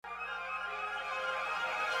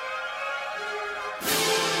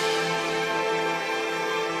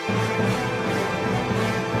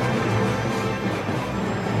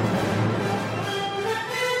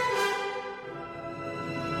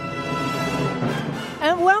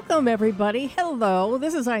And welcome, everybody. Hello,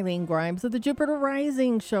 this is Eileen Grimes of the Jupiter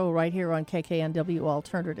Rising Show right here on KKNW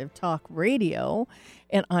Alternative Talk Radio.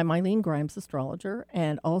 And I'm Eileen Grimes, Astrologer.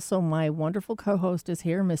 And also my wonderful co-host is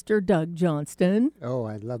here, Mr. Doug Johnston. Oh,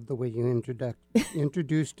 I love the way you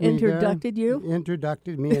introduced me Introducted there. you?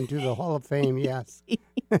 Introducted me into the Hall of Fame, yes.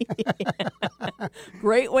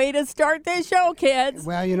 Great way to start this show, kids.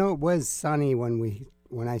 Well, you know, it was sunny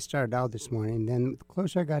when I started out this morning. Then the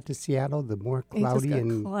closer I got to Seattle, the more cloudy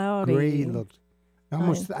and gray looked. I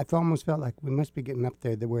almost felt like we must be getting up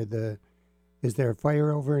there is there a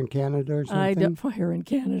fire over in Canada or something? Fire in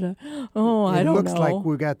Canada. Oh, I don't know. It looks like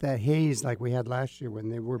we got that haze like we had last year when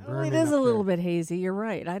they were burning. It is a little bit hazy. You're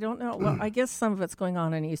right. I don't know. Well, I guess some of it's going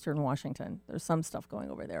on in eastern Washington. There's some stuff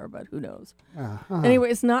going over there, but who knows? Uh-huh.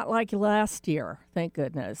 Anyway, it's not like last year, thank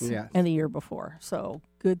goodness, yes. And the year before. So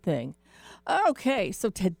good thing. Okay,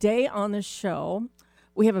 so today on the show,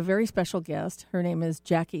 we have a very special guest. Her name is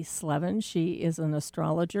Jackie Slevin. She is an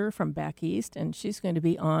astrologer from back east, and she's going to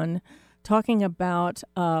be on talking about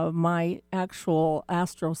my actual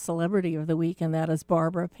astro celebrity of the week, and that is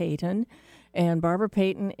Barbara Payton. And Barbara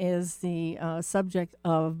Payton is the subject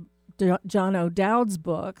of John O'Dowd's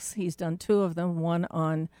books. He's done two of them, one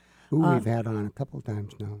on... Who we've had on a couple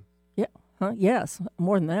times now. Yeah, yes,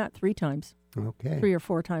 more than that, 3 times. Okay. 3 or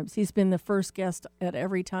 4 times. He's been the first guest at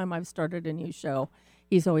every time I've started a new show.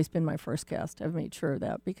 He's always been my first guest. I've made sure of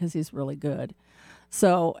that because he's really good.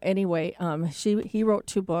 So anyway, he wrote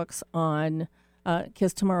 2 books on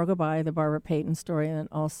Kiss Tomorrow Goodbye, the Barbara Payton story, and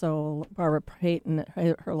also Barbara Payton,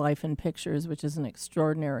 Her Life in Pictures, which is an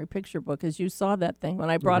extraordinary picture book, as you saw that thing when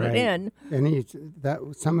I brought it in.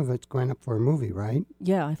 And some of it's going up for a movie, right?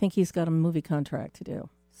 Yeah, I think he's got a movie contract to do.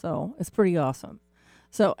 So it's pretty awesome.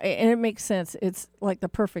 So, and it makes sense. It's like the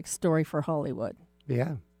perfect story for Hollywood.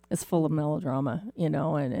 Yeah. It's full of melodrama,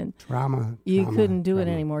 and drama. You couldn't do it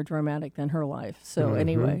any more dramatic than her life. So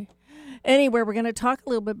anyway, we're going to talk a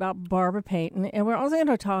little bit about Barbara Payton, and we're also going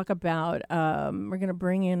to talk about, we're going to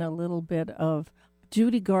bring in a little bit of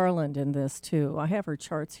Judy Garland in this too. I have her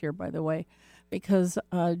charts here, by the way, because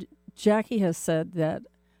Jackie has said that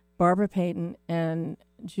Barbara Payton and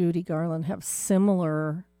Judy Garland have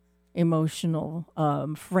similar emotional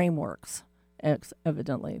frameworks,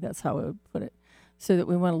 evidently. That's how I would put it. So that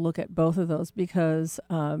we want to look at both of those because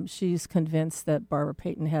she's convinced that Barbara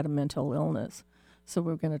Payton had a mental illness. So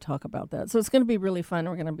we're going to talk about that. So it's going to be really fun.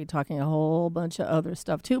 We're going to be talking a whole bunch of other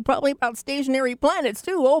stuff, too. Probably about stationary planets,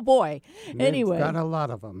 too. Oh, boy. Anyway. We've got a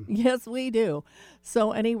lot of them. Yes, we do.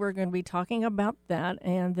 So we're going to be talking about that.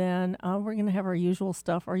 And then we're going to have our usual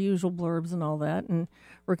stuff, our usual blurbs and all that. And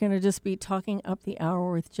we're going to just be talking up the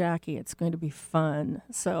hour with Jackie. It's going to be fun.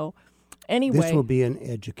 So... Anyway, this will be an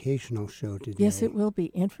educational show today. Yes, it will be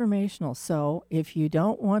informational. So if you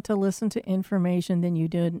don't want to listen to information, then you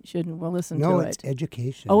shouldn't listen to it. No, it's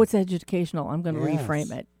education. Oh, it's educational. I'm going to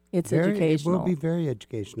reframe it. It's educational. It will be very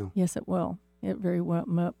educational. Yes, it will. It very well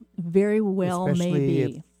Especially may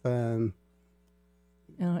be.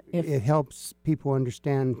 If it helps people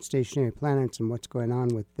understand stationary planets and what's going on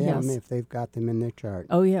with them if they've got them in their chart.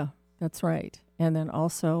 Oh, yeah, that's right. And then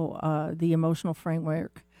also the emotional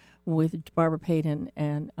framework with Barbara Payton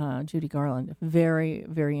and Judy Garland. Very,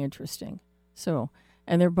 very interesting. So,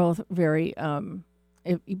 and they're both very,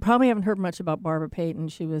 you probably haven't heard much about Barbara Payton.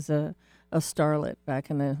 She was a starlet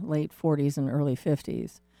back in the late 40s and early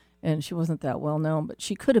 50s. And she wasn't that well known, but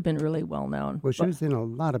she could have been really well known. Well, she was in a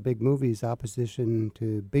lot of big movies, opposition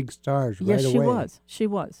to big stars right away. Yes, she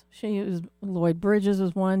was. She was. Lloyd Bridges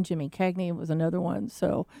was one. Jimmy Cagney was another one.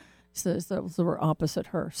 So those were opposite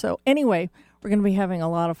her. So anyway, we're going to be having a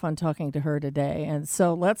lot of fun talking to her today. And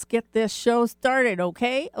so let's get this show started,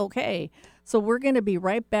 okay? Okay. So we're going to be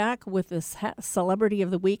right back with this Celebrity of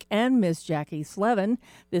the Week and Miss Jackie Slevin.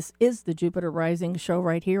 This is the Jupiter Rising Show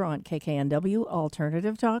right here on KKNW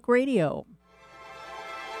Alternative Talk Radio.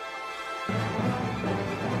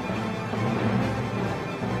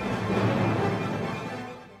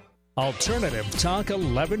 Alternative Talk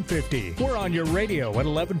 1150. We're on your radio at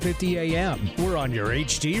 1150 a.m. We're on your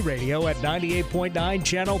HD radio at 98.9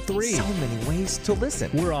 Channel 3. So many ways to listen.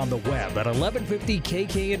 We're on the web at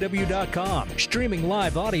 1150kknw.com. Streaming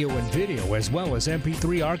live audio and video as well as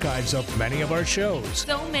MP3 archives of many of our shows.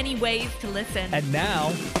 So many ways to listen. And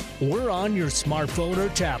now, we're on your smartphone or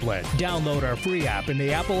tablet. Download our free app in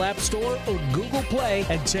the Apple App Store or Google Play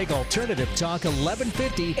and take Alternative Talk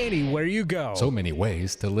 1150 anywhere you go. So many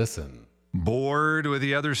ways to listen. Bored with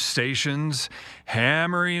the other stations,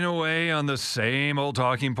 hammering away on the same old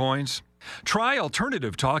talking points? Try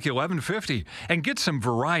Alternative Talk 1150 and get some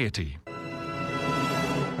variety.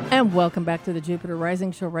 And welcome back to the Jupiter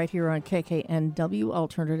Rising Show right here on KKNW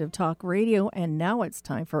Alternative Talk Radio. And now it's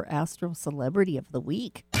time for Astro Celebrity of the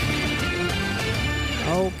Week.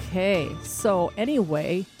 Okay, so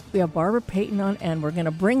anyway, we have Barbara Payton on, and we're going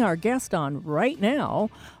to bring our guest on right now.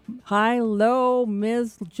 Hello,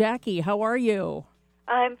 Ms. Jackie. How are you?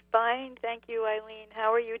 I'm fine. Thank you, Eileen.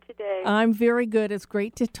 How are you today? I'm very good. It's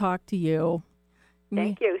great to talk to you.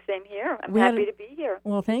 Thank you. Same here. I'm happy to be here.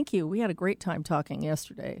 Well, thank you. We had a great time talking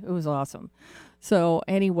yesterday. It was awesome. So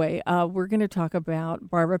anyway, we're going to talk about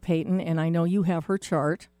Barbara Payton, and I know you have her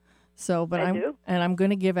chart. So, but I do. And I'm going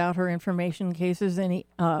to give out her information in case there's any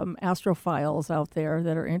astrophiles out there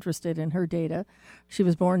that are interested in her data. She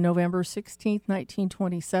was born November 16th,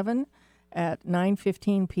 1927 at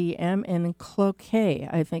 9:15 p.m. in Cloquet,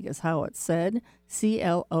 I think is how it's said,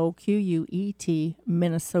 Cloquet,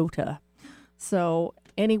 Minnesota. So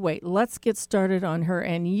anyway, let's get started on her.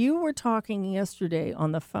 And you were talking yesterday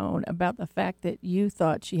on the phone about the fact that you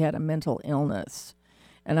thought she had a mental illness.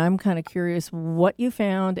 And I'm kind of curious what you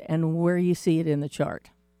found and where you see it in the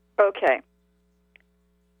chart. Okay.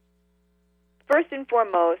 First and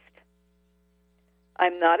foremost,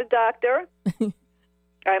 I'm not a doctor.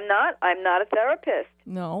 I'm not a therapist.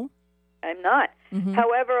 No. I'm not. Mm-hmm.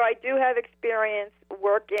 However, I do have experience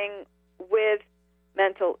working with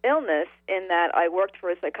mental illness in that I worked for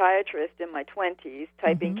a psychiatrist in my 20s,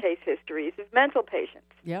 typing case histories of mental patients.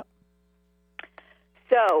 Yep.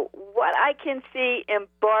 So what I can see in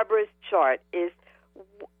Barbara's chart is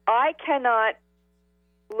I cannot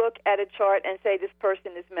look at a chart and say this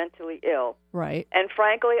person is mentally ill. Right. And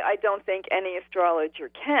frankly, I don't think any astrologer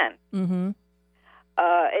can. Mm-hmm.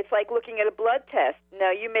 It's like looking at a blood test.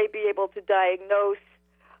 Now, you may be able to diagnose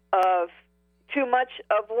of too much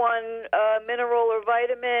of one mineral or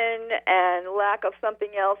vitamin and lack of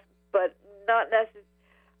something else, but not necessarily,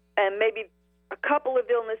 and maybe a couple of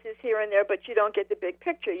illnesses here and there, but you don't get the big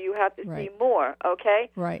picture. You have to see more, okay?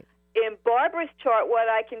 Right. In Barbara's chart, what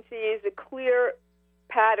I can see is a clear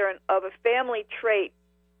pattern of a family trait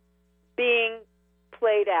being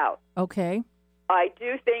played out. Okay. I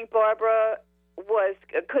do think Barbara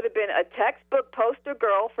could have been a textbook poster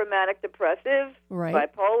girl for manic depressive,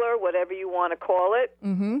 bipolar, whatever you want to call it.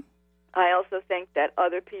 Mm-hmm. I also think that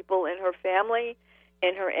other people in her family,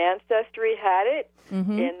 in her ancestry, had it.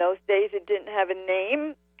 Mm-hmm. In those days, it didn't have a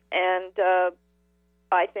name, and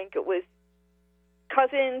I think it was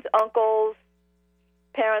cousins, uncles,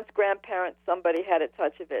 parents, grandparents. Somebody had a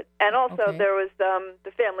touch of it, and also there was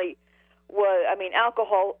the family was. I mean,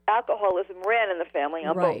 alcoholism ran in the family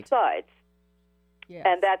on both sides. Yes.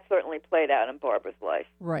 And that certainly played out in Barbara's life.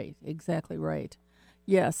 Right, exactly right.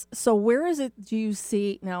 Yes. So where is it do you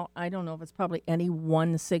see, now I don't know if it's probably any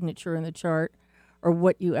one signature in the chart or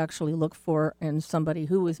what you actually look for in somebody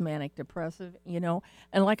who is manic depressive, you know.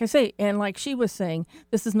 And like I say, and like she was saying,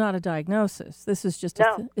 this is not a diagnosis. This is just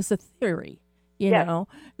it's a theory. You know,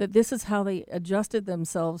 that this is how they adjusted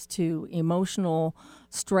themselves to emotional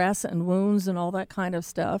stress and wounds and all that kind of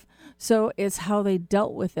stuff. So it's how they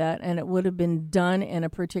dealt with that, and it would have been done in a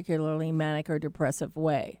particularly manic or depressive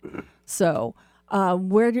way. So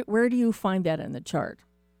where do you find that in the chart?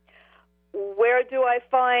 Where do I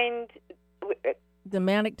find the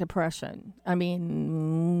manic depression? I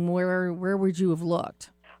mean, where would you have looked?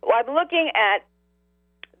 Well, I'm looking at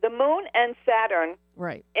the moon and Saturn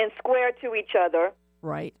in square to each other.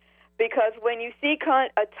 Right. Because when you see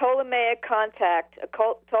a Ptolemaic contact, a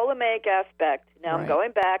Ptolemaic aspect, now I'm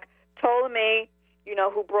going back, Ptolemy, you know,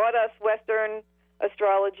 who brought us Western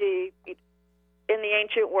astrology in the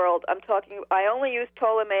ancient world. I only use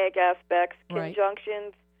Ptolemaic aspects,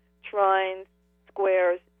 conjunctions, trines,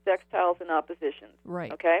 squares, sextiles, and oppositions.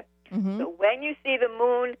 Right. Okay? Mm-hmm. So when you see the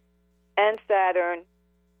moon and Saturn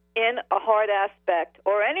in a hard aspect,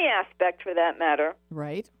 or any aspect for that matter,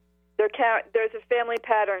 right, there's a family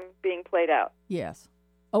pattern being played out. Yes.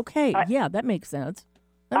 Okay. That makes sense.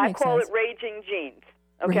 I call it raging genes.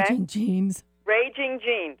 Okay. Raging genes. Raging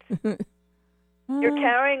genes. You're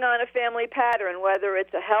carrying on a family pattern, whether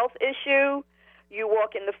it's a health issue, you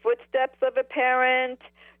walk in the footsteps of a parent,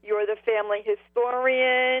 you're the family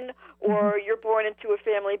historian, or you're born into a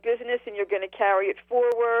family business and you're going to carry it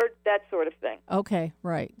forward, that sort of thing. Okay,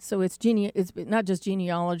 right. So it's not just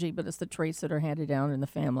genealogy, but it's the traits that are handed down in the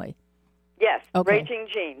family. Yes, raging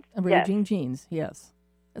genes. Raging genes, yes.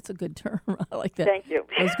 That's a good term. I like that. Thank you.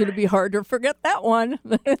 It's going to be hard to forget that one.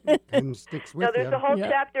 And sticks with there's a whole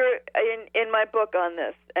chapter in my book on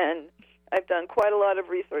this, and I've done quite a lot of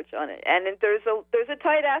research on it. And there's a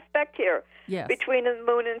tight aspect here between the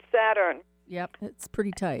moon and Saturn. Yep, it's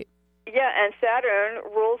pretty tight. Yeah, and Saturn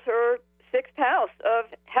rules her 6th house of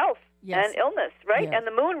health. and illness, right? Yeah. And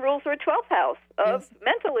the moon rules her 12th house of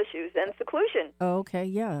mental issues and seclusion. Okay,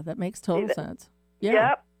 yeah, that makes total sense. Yeah.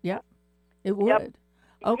 Yep. Yep. It would. Yep.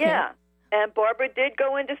 Okay. Yeah. And Barbara did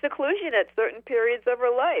go into seclusion at certain periods of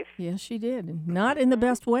her life. Yes, she did. Not in the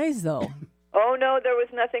best ways, though. Oh, no, there was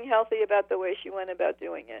nothing healthy about the way she went about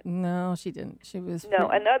doing it. No, she didn't. She was... No,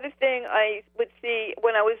 another thing I would see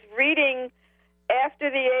when I was reading after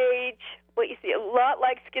the age, what you see, a lot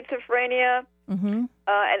like schizophrenia. Mm-hmm.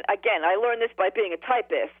 And again, I learned this by being a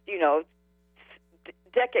typist,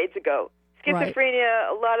 decades ago.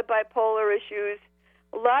 Schizophrenia, a lot of bipolar issues.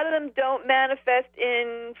 A lot of them don't manifest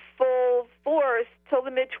in full force till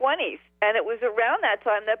the mid-20s. And it was around that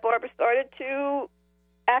time that Barbara started to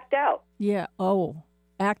act out. Yeah. Oh,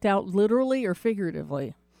 act out literally or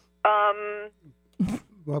figuratively?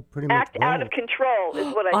 Well, pretty much act out of control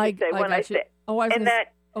is what I should say when I say.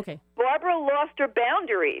 Okay. Barbara lost her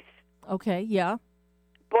boundaries. Okay, yeah.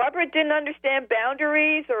 Barbara didn't understand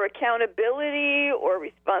boundaries or accountability or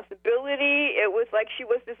responsibility. It was like she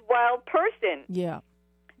was this wild person. Yeah.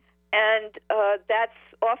 And that's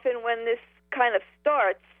often when this kind of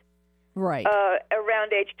starts. Right.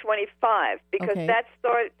 Around age 25, because that's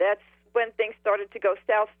when things started to go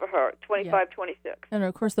south for her, 25, 26. And,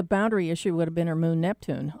 of course, the boundary issue would have been her moon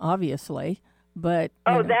Neptune, obviously. But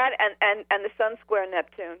that and the Sun square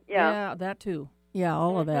Neptune. Yeah. Yeah, that too. Yeah,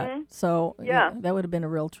 all of that. So that would have been a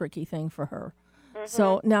real tricky thing for her. Mm-hmm.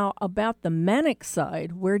 So now about the manic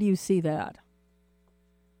side, where do you see that?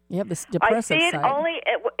 You have this depressive side. I see it only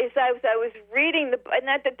as I was reading and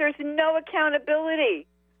that there's no accountability.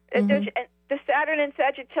 Mm-hmm. The Saturn in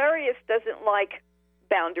Sagittarius doesn't like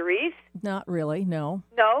boundaries. Not really, no.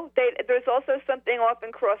 No, there's also something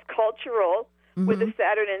often cross-cultural with a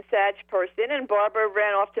Saturn and Sag person, and Barbara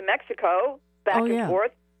ran off to Mexico, back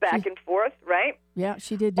and forth, right? Yeah,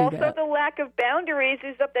 she did do that. Also, the lack of boundaries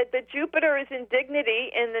is that the Jupiter is in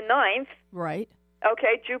dignity in the 9th. Right.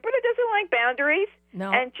 Okay, Jupiter doesn't like boundaries.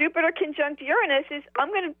 No. And Jupiter conjunct Uranus is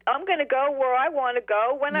I'm gonna go where I want to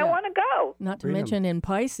go when I want to go. Not to mention in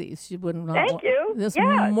Pisces, she wouldn't. Thank you. There's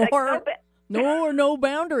yeah, more. No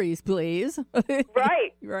boundaries, please.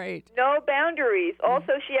 Right. Right. No boundaries.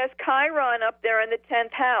 Also, she has Chiron up there in the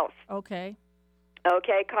 10th house. Okay.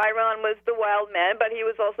 Okay, Chiron was the wild man, but he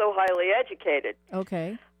was also highly educated.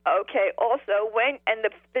 Okay. Okay, also,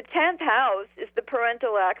 the 10th house is the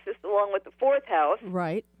parental axis along with the 4th house.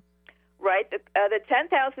 Right. Right. The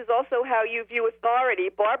 10th house is also how you view authority.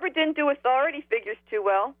 Barbara didn't do authority figures too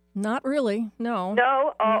well. Not really, no.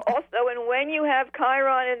 No, also, and when you have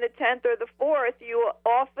Chiron in the 10th or the 4th, you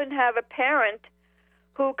often have a parent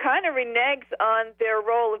who kind of reneges on their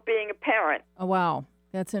role of being a parent. Oh, wow.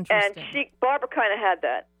 That's interesting. And Barbara kind of had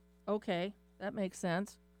that. Okay, that makes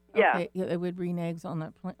sense. Yeah. Okay, it would renege on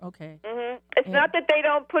that point. Okay. Mm-hmm. It's not that they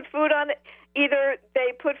don't put food on either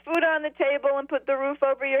they put food on the table and put the roof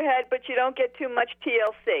over your head, but you don't get too much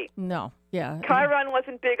TLC. No, yeah. Chiron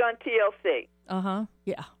wasn't big on TLC. Uh-huh,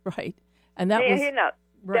 yeah, right. And that was...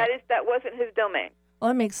 Right. That wasn't his domain. Well,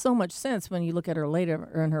 that makes so much sense when you look at her later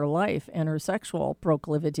in her life and her sexual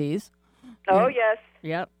proclivities. Oh, yes.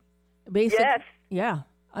 Yep. Basically, yes. Yeah.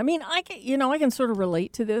 I mean, I can sort of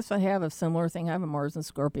relate to this. I have a similar thing. I have a Mars in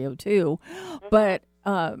Scorpio too, but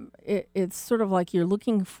it's sort of like you're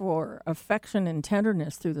looking for affection and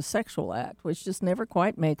tenderness through the sexual act, which just never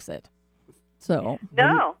quite makes it. So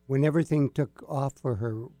no. When everything took off for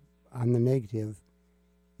her on the negative,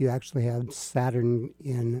 you actually had Saturn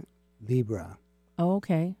in Libra. Oh,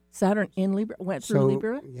 okay. Saturn in Libra went through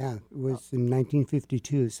Libra. Yeah, it was in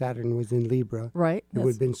 1952. Saturn was in Libra. Right. It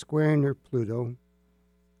would have been squaring her Pluto.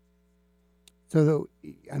 So,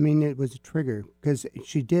 it was a trigger because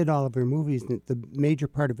she did all of her movies. And the major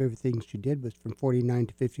part of everything she did was from 49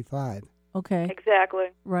 to 55. Okay. Exactly.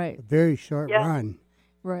 Right. A very short run.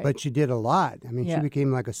 Right. But she did a lot. She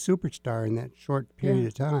became like a superstar in that short period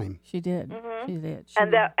of time. She did. Mm-hmm. She did.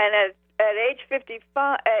 And at age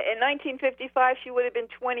 55, in 1955, she would have been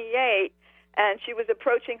 28, and she was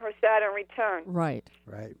approaching her Saturn return. Right.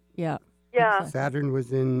 Right. Yeah. Yeah. Saturn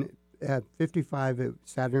was at 55,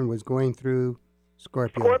 Saturn was going through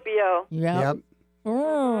Scorpio. Yep.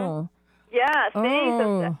 Oh. Yeah,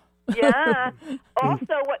 see? Yeah.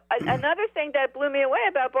 Also, another thing that blew me away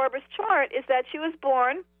about Barbara's chart is that she was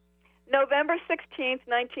born November 16th,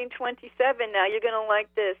 1927. Now, you're going to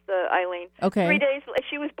like this, Eileen. Okay. 3 days,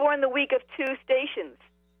 she was born the week of two stations.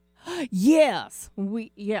 Yes.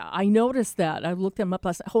 I noticed that. I looked them up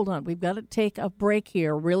last night. Hold on. We've got to take a break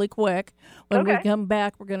here really quick. When we come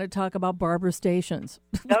back, we're going to talk about Barbara stations.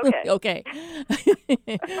 Okay. Okay.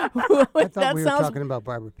 I thought we were talking about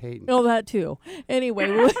Barbara Payton. Oh, that too.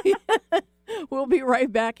 Anyway, We'll be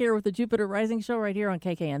right back here with the Jupiter Rising Show right here on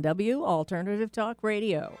KKNW, Alternative Talk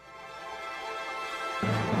Radio.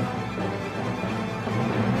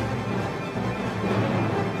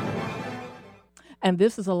 And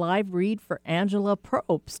this is a live read for Angela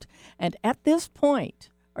Probst. And at this point,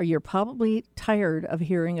 you're probably tired of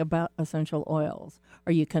hearing about essential oils.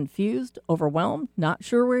 Are you confused, overwhelmed, not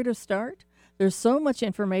sure where to start? There's so much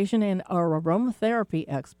information, and our aromatherapy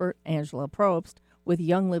expert, Angela Probst, with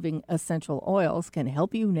Young Living Essential Oils, can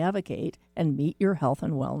help you navigate and meet your health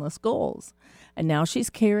and wellness goals. And now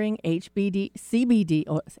she's carrying CBD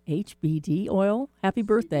oil. Happy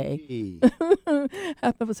birthday. It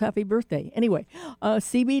was happy birthday. Anyway,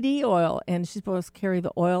 CBD oil, and she's supposed to carry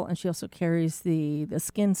the oil, and she also carries the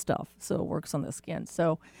skin stuff, so it works on the skin.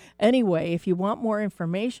 So anyway, if you want more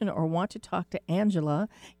information or want to talk to Angela,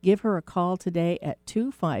 give her a call today at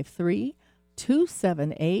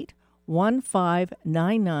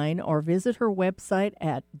 253-278-1599 or visit her website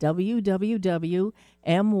at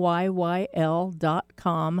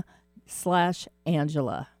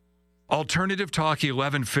www.myyl.com/Angela. Alternative Talk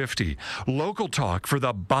 1150, local talk for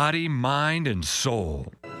the body, mind, and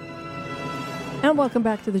soul. And welcome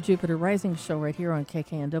back to the Jupiter Rising Show right here on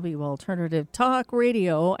KKNW Alternative Talk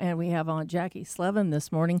Radio. And we have on Jackie Slevin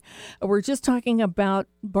this morning. We're just talking about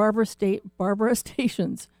Barbara Payton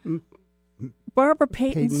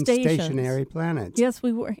stationary planets. Yes,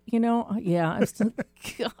 we were. Yeah.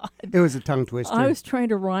 God. It was a tongue twister. I was trying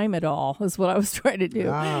to rhyme it all, is what I was trying to do.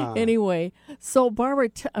 Anyway, so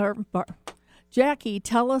Jackie,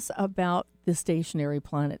 tell us about the stationary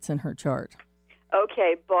planets in her chart.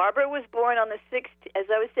 Okay, Barbara was born on the 6th, as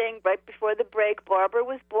I was saying right before the break, Barbara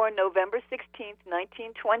was born November 16th,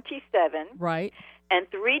 1927. Right. And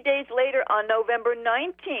 3 days later, on November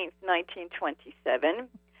 19th, 1927,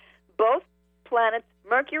 both planets,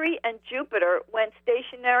 Mercury and Jupiter, went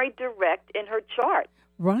stationary direct in her chart.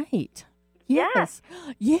 Right. Yes.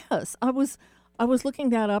 Yes. I was looking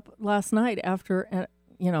that up last night after, I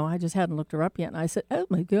just hadn't looked her up yet, and I said, "Oh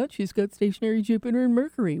my God, she's got stationary Jupiter and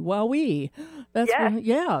Mercury. Wowee!" That's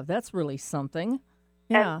that's really something.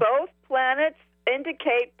 Yeah. And both planets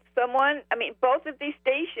indicate both of these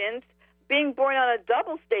stations. Being born on a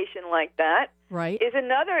double station like that is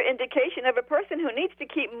another indication of a person who needs to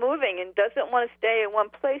keep moving and doesn't want to stay in one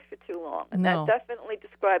place for too long. And that definitely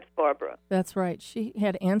describes Barbara. That's right. She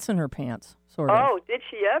had ants in her pants, sort of. Oh, did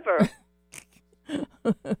she ever?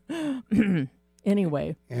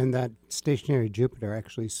 Anyway. And that stationary Jupiter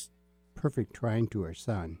actually is perfect trine to her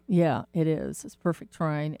sun. Yeah, it is. It's perfect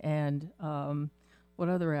trine. And what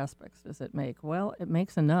other aspects does it make? Well, it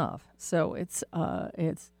makes enough. So it's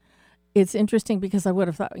interesting because I would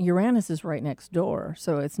have thought Uranus is right next door,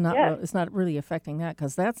 so it's not it's not really affecting that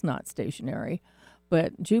because that's not stationary,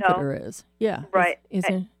 but Jupiter is. Yeah, right.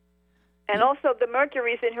 And also the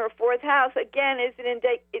Mercury's in her fourth house again is an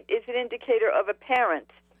indicator of a parent.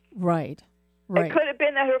 Right. Right. It could have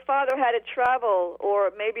been that her father had to travel,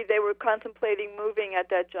 or maybe they were contemplating moving at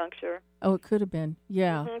that juncture. Oh, it could have been.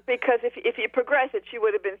 Yeah. Mm-hmm. Because if you progress it, she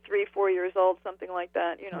would have been 3-4 years old, something like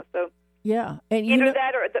that. So. Yeah, and either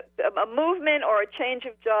that or a movement or a change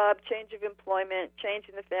of job, change of employment, change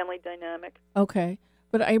in the family dynamic. Okay,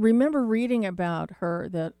 but I remember reading about her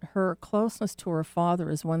that her closeness to her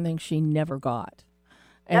father is one thing she never got.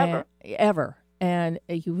 Ever. And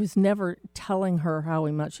he was never telling her how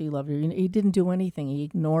much he loved her. He didn't do anything. He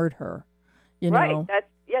ignored her. Right.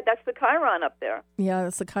 That's the Chiron up there. Yeah,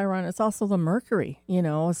 that's the Chiron. It's also the Mercury,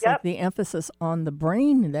 It's like the emphasis on the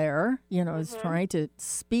brain there, is trying to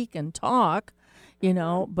speak and talk,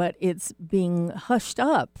 but it's being hushed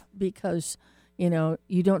up because,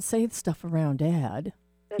 you don't say stuff around Dad.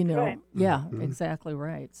 That's right. Yeah, exactly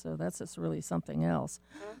right. So that's just really something else.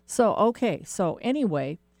 Mm-hmm. So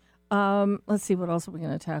anyway, let's see, what else are we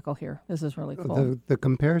going to tackle here? This is really cool. The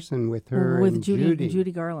comparison with her with and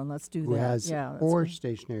Judy Garland. Let's do that. Who has four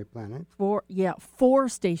stationary planets. Four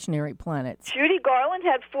stationary planets. Judy Garland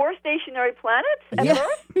had 4 stationary planets at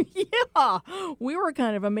birth? Yeah, we were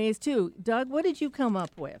kind of amazed too. Doug, what did you come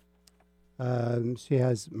up with? She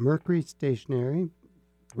has Mercury stationary,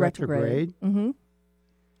 retrograde. Mm-hmm.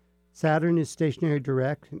 Saturn is stationary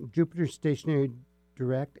direct. Jupiter stationary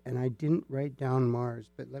direct, and I didn't write down Mars,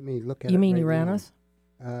 but let me look at it. You mean Uranus?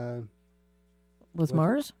 Was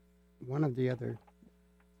Mars? One of the other.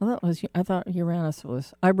 Well, I thought Uranus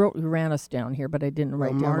was. I wrote Uranus down here, but I didn't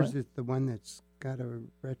write down. Mars is the one that's got a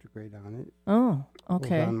retrograde on it. Oh,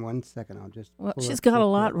 okay. Hold on 1 second. I'll just. Well, she's got a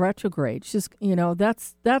lot retrograde. She's,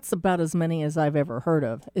 that's about as many as I've ever heard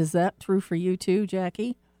of. Is that true for you too,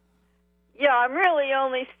 Jackie? Yeah, I'm really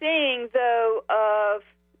only seeing though of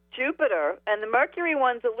Jupiter, and the Mercury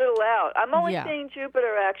one's a little out. I'm only Yeah. seeing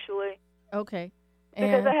Jupiter, actually. Okay.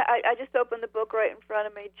 Because And, I just opened the book right in front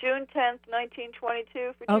of me. June 10th,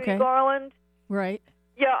 1922 for Judy Okay. Garland. right.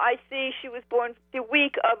 Yeah, I see she was born the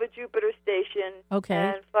week of a Jupiter station. Okay.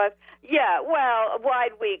 And 5. Yeah, well, a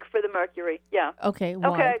wide week for the Mercury. Yeah. Okay. Okay.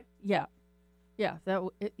 Why? Yeah. Yeah.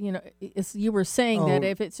 You were saying that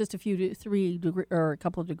if it's just a few, 3 degree, or a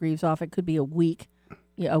couple of degrees off, it could be a week.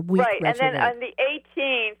 Yeah, a week. Right, and then retrograde. on the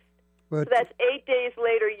 18th, But so that's 8 days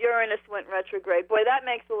later, Uranus went retrograde. Boy, that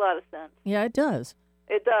makes a lot of sense. Yeah, it does.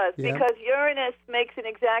 It does, Yeah. because Uranus makes an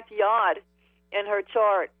exact yod in her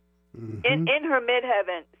chart, in her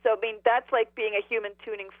midheaven. So, I mean, that's like being a human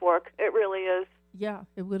tuning fork. It really is. Yeah,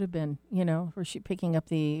 it would have been, for she picking up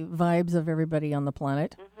the vibes of everybody on the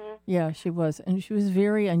planet. Mm-hmm. Yeah, she was. And she was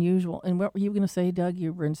very unusual. And what were you going to say, Doug?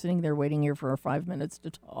 You were sitting there waiting here for 5 minutes to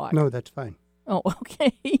talk. no, that's fine. Oh,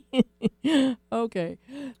 okay. Okay.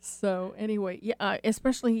 So, anyway, yeah,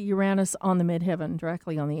 especially Uranus on the midheaven,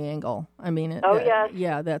 directly on the angle. I mean, Yes.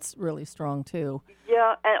 Yeah, that's really strong, too.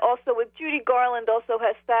 Yeah, and also with Judy Garland, also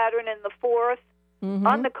has Saturn in the 4th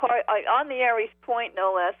on the Aries point,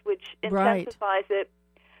 no less, which intensifies it.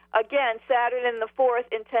 Again, Saturn in the 4th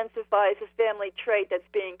intensifies a family trait that's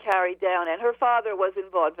being carried down, and her father was in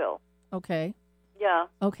vaudeville. Okay. Yeah.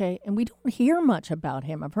 Okay. And we don't hear much about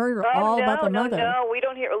him. I've heard all about the mother. No, we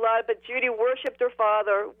don't hear a lot. But Judy worshipped her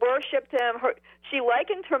father, worshipped him. She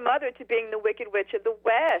likened her mother to being the Wicked Witch of the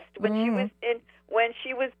West when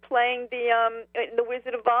she was playing the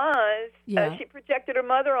Wizard of Oz. Yeah. She projected her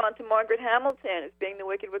mother onto Margaret Hamilton as being the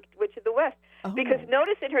Wicked Witch of the West. Oh. Because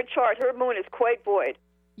notice in her chart, her moon is quite void.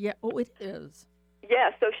 Yeah. Oh, it is.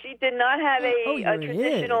 Yeah. So she did not have a here it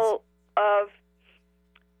traditional of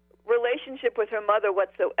relationship with her mother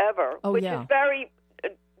whatsoever, which is very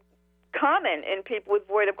common in people with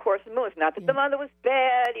void of course moons. Not that the mother was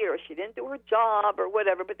bad or she didn't do her job or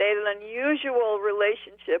whatever, but they had an unusual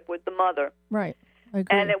relationship with the mother. Right. I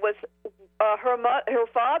agree. And it was her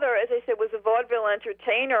father, as I said, was a vaudeville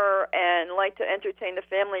entertainer and liked to entertain the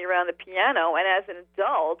family around the piano, and as an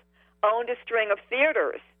adult owned a string of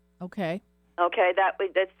theaters. Okay. Okay,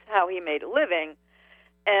 that's how he made a living.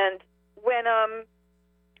 And when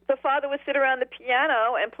the father would sit around the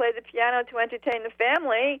piano and play the piano to entertain the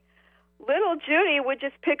family, little Judy would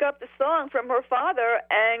just pick up the song from her father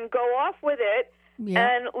and go off with it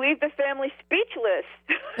and leave the family speechless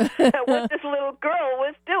at what this little girl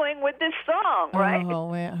was doing with this song, right?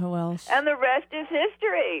 Oh, who else? And the rest is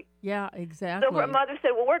history. Yeah, exactly. So her mother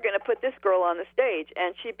said, well, we're going to put this girl on the stage.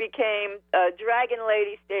 And she became a Dragon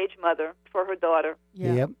Lady stage mother for her daughter.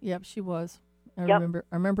 Yeah. Yep, she was. I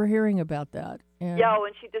remember hearing about that. And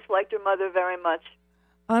and she disliked her mother very much.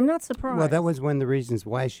 I'm not surprised. Well, that was one of the reasons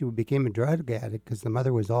why she became a drug addict, because the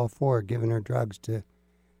mother was all for giving her drugs to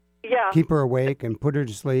keep her awake and put her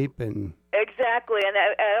to sleep. And exactly, and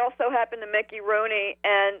it also happened to Mickey Rooney.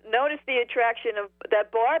 And notice the attraction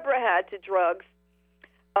that Barbara had to drugs.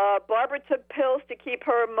 Barbara took pills to keep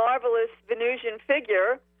her marvelous Venusian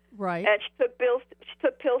figure. Right. And she took pills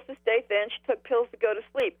to stay thin. She took pills to go to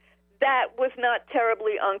sleep. That was not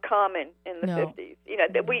terribly uncommon in the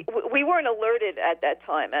 50s. We weren't alerted at that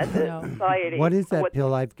time as a society. What is that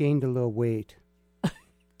pill? I've gained a little weight.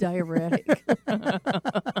 Diuretic.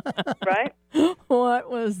 Right? What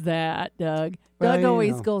was that, Doug? Doug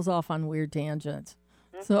always goes off on weird tangents.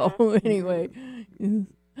 So anyway,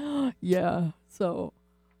 so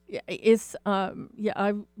it's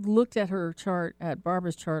I've looked at her chart, at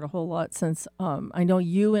Barbara's chart, a whole lot since I know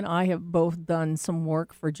you and I have both done some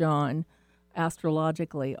work for John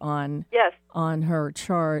astrologically on her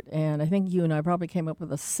chart, and I think you and I probably came up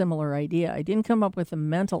with a similar idea. I didn't come up with the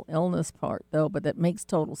mental illness part though, but that makes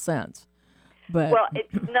total sense. But well,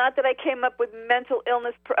 it's not that I came up with mental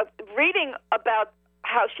illness. Reading about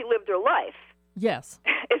how she lived her life. Yes.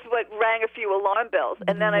 Is what rang a few alarm bells.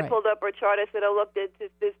 And then I pulled up her chart. I said, oh, look, this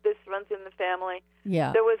runs in the family.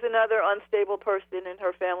 Yeah. There was another unstable person in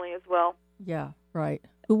her family as well. Yeah, right.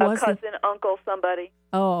 Who was a cousin, uncle, somebody.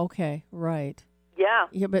 Oh, okay, right. Yeah.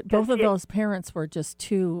 Yeah, but both of those parents were just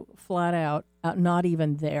too flat out, not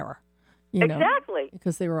even there. You know, exactly.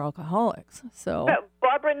 Because they were alcoholics. So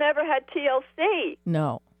Barbara never had TLC.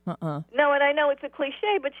 No. No, and I know it's a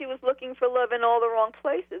cliche, but she was looking for love in all the wrong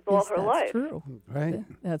places all her life. That's true. Right.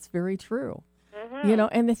 That's very true. Mm-hmm. You know,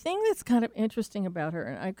 and the thing that's kind of interesting about her,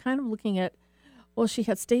 and I'm kind of looking at, well, she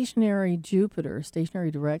had stationary Jupiter,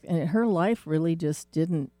 stationary direct, and her life really just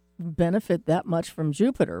didn't benefit that much from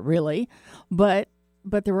Jupiter, really. But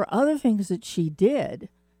there were other things that she did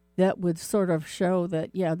that would sort of show that,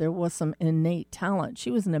 yeah, there was some innate talent.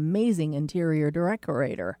 She was an amazing interior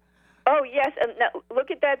decorator. Oh, yes, and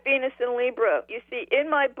look at that Venus in Libra. You see, in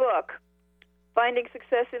my book, Finding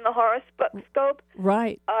Success in the Horoscope,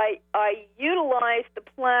 right, I utilize the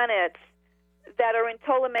planets that are in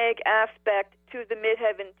Ptolemaic aspect to the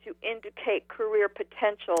midheaven to indicate career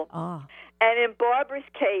potential. And in Barbara's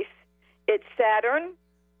case, it's Saturn,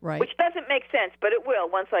 right, which doesn't make sense, but it will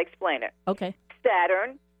once I explain it. Okay.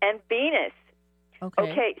 Saturn and Venus.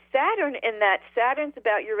 Okay, Saturn's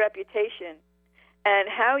about your reputation and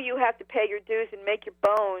how you have to pay your dues and make your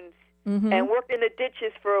bones and work in the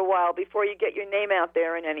ditches for a while before you get your name out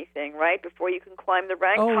there in anything, right? Before you can climb the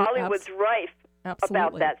ranks. Hollywood's rife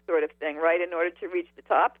about that sort of thing, right, in order to reach the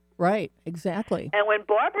top. Right, exactly. And when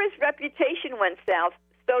Barbara's reputation went south,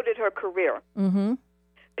 so did her career. Mm-hmm.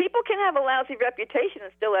 People can have a lousy reputation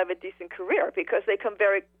and still have a decent career because they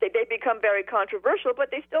become very controversial, but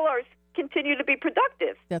they still continue to be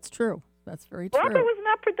productive. That's true. That's very true. Barbara was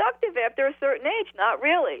not productive after a certain age, not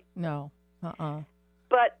really. No.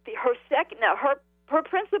 But her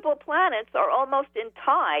principal planets are almost in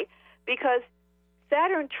tie because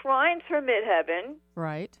Saturn trines her midheaven.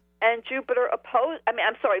 Right. And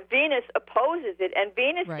Venus opposes it, and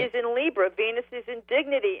Venus is in Libra. Venus is in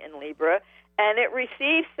dignity in Libra, and it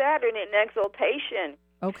receives Saturn in exaltation.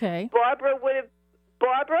 Okay. Barbara,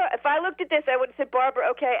 if I looked at this, I would have said, Barbara,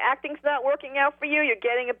 okay, acting's not working out for you. You're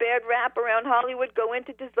getting a bad rap around Hollywood. Go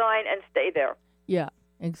into design and stay there. Yeah,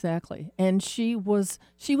 exactly. And she would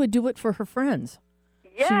do it for her friends.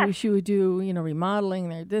 Yes. She would do,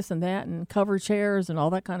 remodeling, this and that, and cover chairs and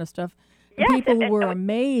all that kind of stuff. Yes, people were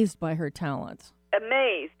amazed by her talents.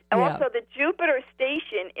 Amazed. Yeah. Also, the Jupiter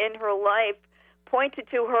station in her life pointed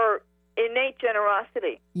to her innate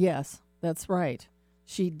generosity. Yes, that's right.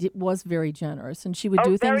 She was very generous, and she would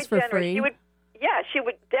do things for free. She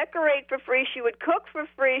would decorate for free. She would cook for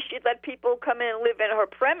free. She'd let people come in and live in her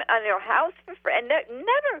house for free. And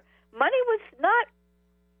money was not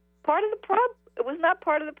part of the It was not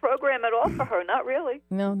part of the program at all for her. Not really.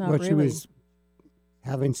 No, not really. She was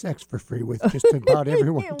having sex for free with just about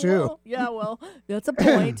everyone, too. That's a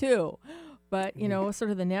point, too. But, sort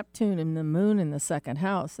of the Neptune and the moon in the second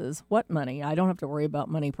house is what money? I don't have to worry about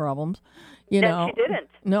money problems. And she didn't.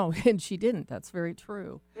 No, and she didn't. That's very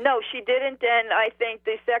true. No, she didn't. And I think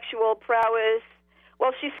the sexual prowess,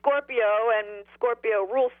 well, she's Scorpio, and Scorpio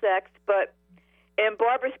rules sex. But in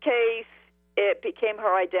Barbara's case, it became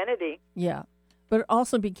her identity. Yeah. But it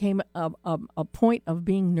also became a point of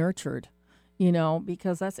being nurtured.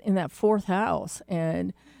 Because that's in that fourth house,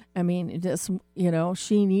 and I mean, just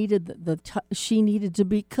she needed she needed to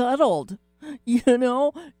be cuddled,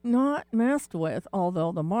 not messed with.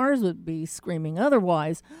 Although the Mars would be screaming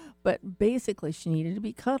otherwise, but basically she needed to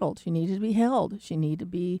be cuddled. She needed to be held. She needed to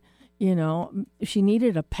be, she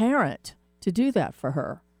needed a parent to do that for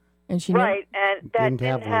her, and she and that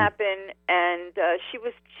didn't happen. And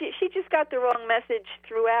she just got the wrong message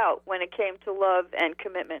throughout when it came to love and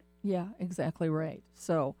commitment. Yeah, exactly right.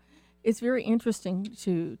 So it's very interesting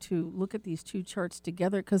to look at these two charts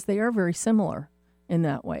together because they are very similar in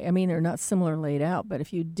that way. I mean, they're not similar laid out, but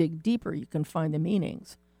if you dig deeper, you can find the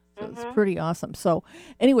meanings. So it's pretty awesome. So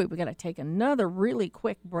anyway, we got to take another really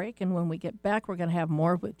quick break, and when we get back, we're going to have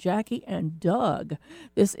more with Jackie and Doug.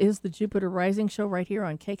 This is the Jupiter Rising Show right here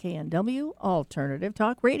on KKNW Alternative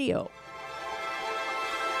Talk Radio.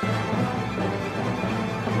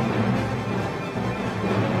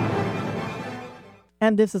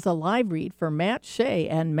 And this is a live read for Matt Shea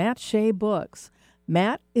and Matt Shea Books.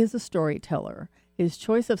 Matt is a storyteller. His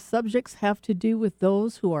choice of subjects have to do with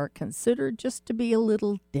those who are considered just to be a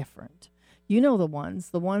little different. You know the ones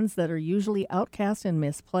that are usually outcast and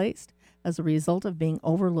misplaced as a result of being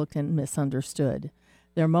overlooked and misunderstood.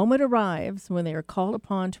 Their moment arrives when they are called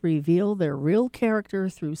upon to reveal their real character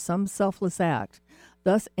through some selfless act,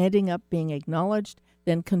 thus ending up being acknowledged,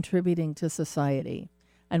 then contributing to society.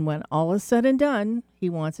 And when all is said and done, he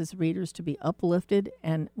wants his readers to be uplifted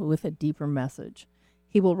and with a deeper message.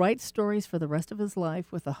 He will write stories for the rest of his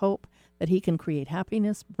life with the hope that he can create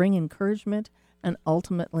happiness, bring encouragement, and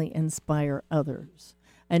ultimately inspire others.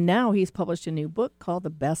 And now he's published a new book called The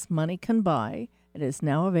Best Money Can Buy. It is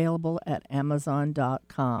now available at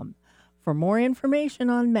Amazon.com. For more information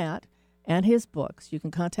on Matt and his books, you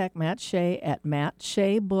can contact Matt Shea at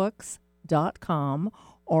mattsheabooks.com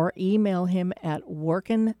or email him at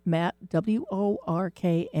workinmatt, WORKNMATT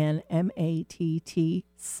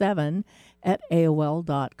 7 at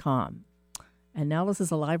AOL.com. And now this is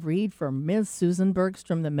a live read from Ms. Susan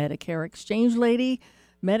Bergstrom, the Medicare Exchange Lady.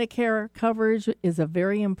 Medicare coverage is a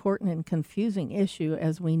very important and confusing issue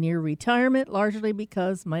as we near retirement, largely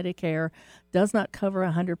because Medicare does not cover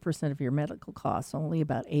 100% of your medical costs, only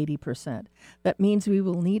about 80%. That means we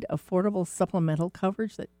will need affordable supplemental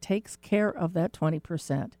coverage that takes care of that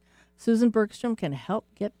 20%. Susan Bergstrom can help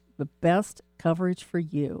get the best coverage for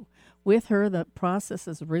you. With her, the process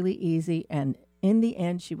is really easy, and in the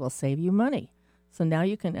end, she will save you money. So now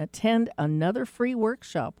you can attend another free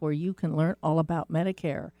workshop where you can learn all about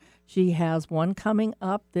Medicare. She has one coming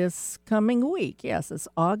up this coming week. Yes, it's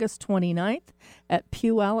August 29th at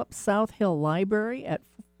Puyallup South Hill Library at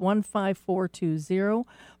 15420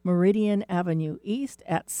 Meridian Avenue East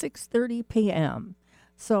at 6:30 p.m.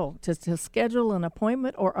 So to schedule an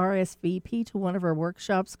appointment or RSVP to one of her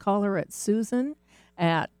workshops, call her at Susan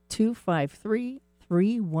at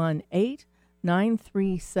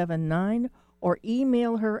 253-318-9379 or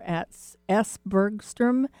email her at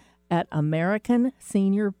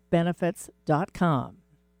sbergstrom@americanseniorbenefits.com.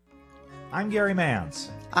 I'm Gary Mance.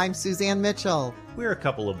 I'm Suzanne Mitchell. We're a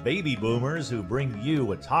couple of baby boomers who bring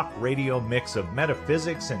you a talk radio mix of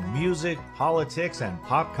metaphysics and music, politics, and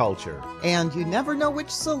pop culture. And you never know which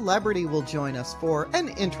celebrity will join us for an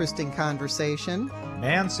interesting conversation.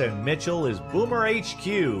 Mance and Mitchell is Boomer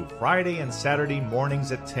HQ, Friday and Saturday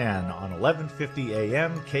mornings at 10 on 1150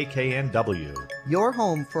 AM KKNW. Your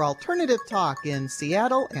home for alternative talk in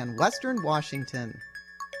Seattle and Western Washington.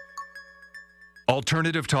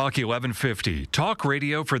 Alternative Talk 1150. Talk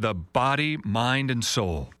radio for the body, mind, and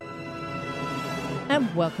soul.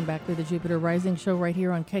 And welcome back to the Jupiter Rising Show right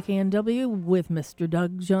here on KKNW with Mr.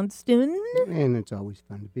 Doug Johnston. And it's always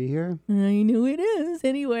fun to be here. I know it is.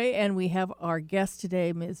 Anyway, and we have our guest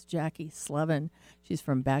today, Ms. Jackie Slevin. She's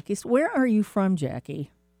from back east. Where are you from,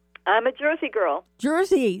 Jackie? I'm a Jersey girl.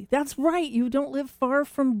 Jersey. That's right. You don't live far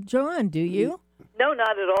from John, do you? No,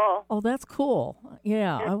 not at all. Oh, that's cool.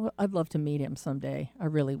 Yeah, I'd love to meet him someday. I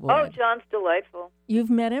really would. Oh, John's delightful.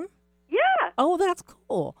 You've met him? Yeah. Oh, that's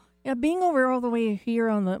cool. Yeah, being over all the way here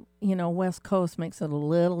on the West Coast makes it a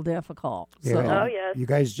little difficult. Yeah, So, oh, yes. You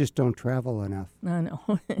guys just don't travel enough. I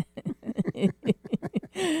know.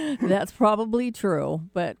 That's probably true.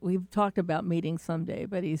 But we've talked about meeting someday.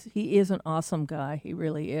 But he is an awesome guy. He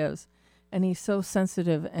really is. And he's so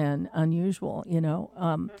sensitive and unusual,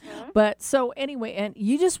 But so anyway, and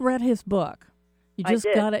you just read his book. You just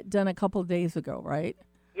got it done a couple of days ago, right?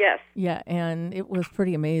 Yes. Yeah, and it was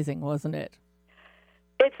pretty amazing, wasn't it?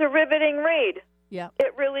 It's a riveting read. Yeah.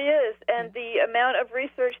 It really is. And the amount of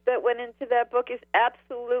research that went into that book is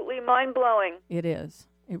absolutely mind-blowing. It is.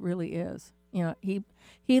 It really is. He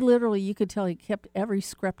literally, you could tell he kept every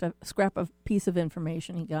scrap of piece of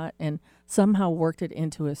information he got and somehow worked it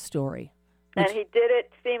into his story. And he did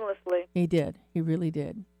it seamlessly. He did. He really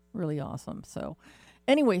did. Really awesome. So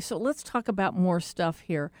anyway, so let's talk about more stuff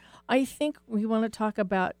here. I think we want to talk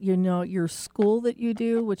about, your school that you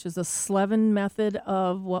do, which is a Slevin method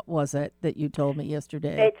of, what was it that you told me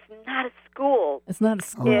yesterday? It's not a school. It's not a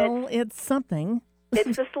school. It's something.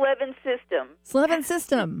 It's the Slevin system. Slevin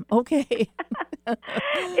system. Okay.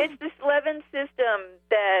 It's the Slevin system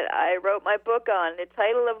that I wrote my book on. The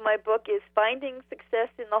title of my book is Finding Success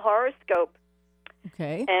in the Horoscope.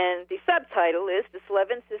 Okay. And the subtitle is The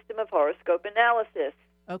Slevin System of Horoscope Analysis.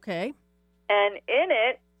 Okay. And in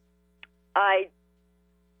it, I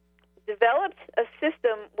developed a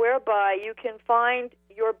system whereby you can find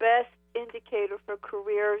your best indicator for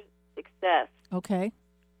career success. Okay.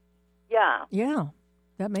 Yeah. Yeah.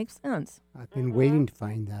 That makes sense. I've been waiting to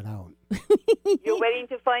find that out. You're waiting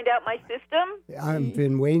to find out my system? I've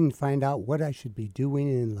been waiting to find out what I should be doing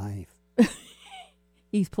in life.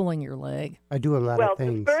 He's pulling your leg. I do a lot of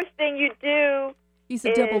things. Well, the first thing you do He's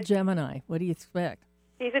a double Gemini. What do you expect?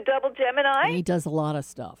 He's a double Gemini? And he does a lot of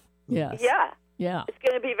stuff. Yes. Yeah. Yeah. It's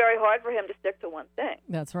going to be very hard for him to stick to one thing.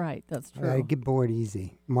 That's right. That's true. I get bored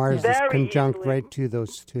easy. Mars Yeah. is Very conjunct easily. right to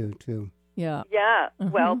those two, too. Yeah. Yeah.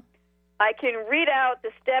 Well, I can read out the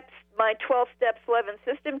steps, my 12-step Slevin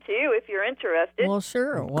system to you if you're interested. Well,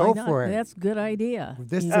 sure. Why Go not? for it. That's a good idea.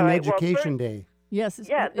 This is All an right, well, education first- day. Yes.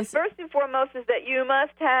 The first and foremost is that you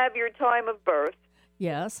must have your time of birth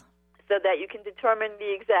Yes. so that you can determine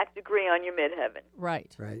the exact degree on your midheaven.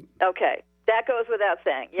 Right. Right. Okay. That goes without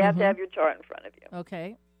saying. You have to have your chart in front of you.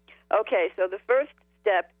 Okay. Okay, so the first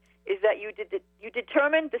step is that you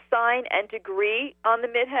determine the sign and degree on the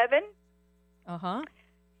midheaven. Uh-huh.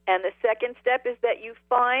 And the second step is that you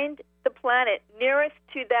find the planet nearest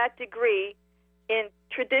to that degree in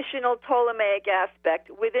traditional Ptolemaic aspect,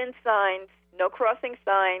 within signs, no crossing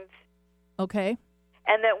signs. Okay.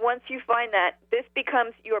 And that once you find that, this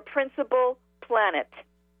becomes your principal planet.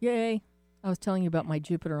 Yay. I was telling you about my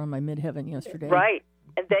Jupiter on my midheaven yesterday. Right.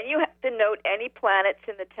 And then you have to note any planets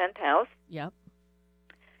in the 10th house. Yep.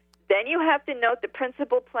 Then you have to note the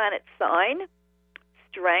principal planet sign,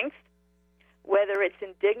 strength, whether it's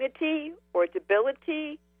in dignity or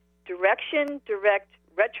debility, direction, direct,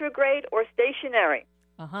 retrograde, or stationary.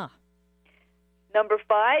 Uh-huh. Number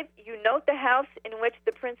 5, you note the house in which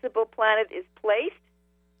the principal planet is placed.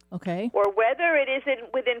 Okay. Or whether it is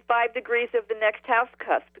within 5 degrees of the next house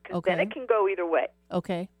cusp, because then it can go either way.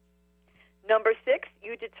 Okay. Number 6,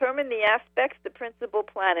 you determine the aspects the principal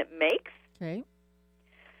planet makes. Okay.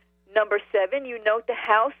 Number 7, you note the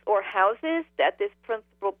house or houses that this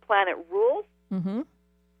principal planet rules. Mm-hmm.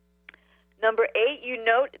 Number 8, you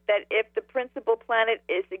note that if the principal planet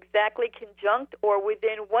is exactly conjunct or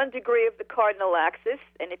within 1 degree of the cardinal axis,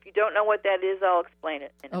 and if you don't know what that is, I'll explain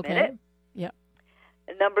it in a minute. Yeah.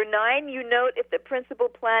 And number 9, you note if the principal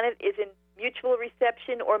planet is in mutual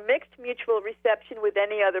reception or mixed mutual reception with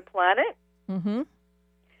any other planet. Mm-hmm.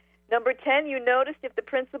 Number 10, you notice if the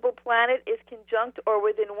principal planet is conjunct or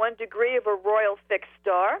within 1 degree of a royal fixed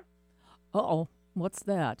star. Uh-oh. What's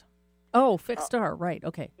that? Oh, fixed star. Right.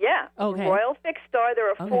 Okay. Yeah. Okay. Royal fixed star. There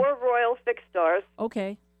are 4 royal fixed stars.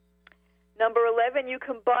 Okay. Number 11, you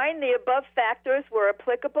combine the above factors where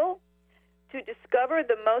applicable to discover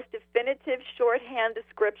the most definitive shorthand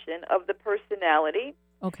description of the personality.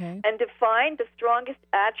 Okay. And define the strongest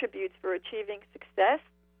attributes for achieving success,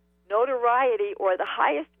 notoriety, or the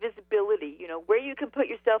highest visibility, where you can put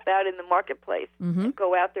yourself out in the marketplace and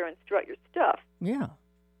go out there and strut your stuff. Yeah.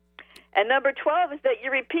 And number 12 is that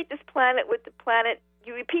you repeat this process with the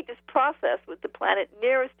planet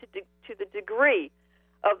nearest to the degree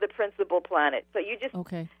of the principal planet. So you just,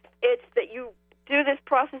 it's that you do this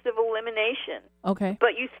process of elimination. Okay.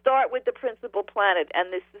 But you start with the principal planet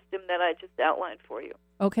and this system that I just outlined for you.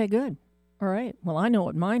 Okay, good. All right. Well, I know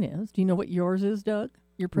what mine is. Do you know what yours is, Doug?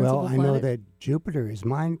 Your principal planet? Well, I know that Jupiter is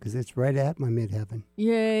mine because it's right at my midheaven.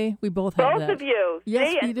 Yay. We both have that. Both of you.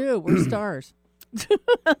 Yes, we do. We're stars.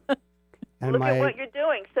 And look at what you're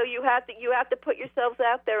doing. So you have to put yourselves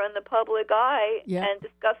out there in the public eye and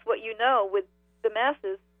discuss what you know with the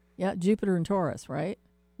masses. Yeah, Jupiter and Taurus, right?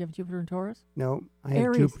 You have Jupiter and Taurus? No, I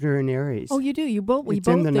have Jupiter and Aries. Oh, you do? We both do. It's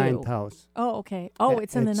in the 9th house. Oh, okay. Oh,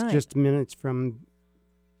 it's in the 9th. It's just minutes from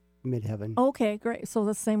midheaven. Okay, great. So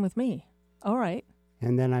that's the same with me. All right.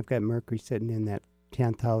 And then I've got Mercury sitting in that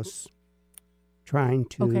 10th house, trying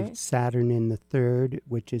to Saturn in the 3rd,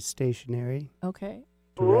 which is stationary. Okay.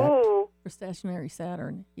 Direct. Ooh. For stationary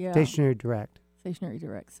Saturn. Yeah. Stationary direct. Stationary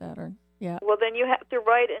direct Saturn. Yeah. Well, then you have to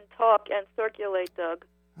write and talk and circulate, Doug.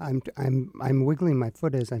 I'm wiggling my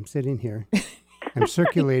foot as I'm sitting here. I'm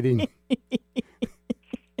circulating.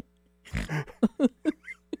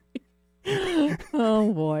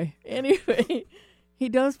 Oh boy. Anyway, he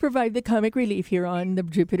does provide the comic relief here on the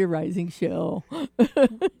Jupiter Rising show.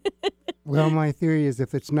 Well, my theory is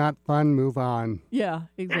if it's not fun, move on. Yeah,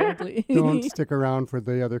 exactly. Don't stick around for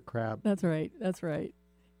the other crap. That's right. That's right.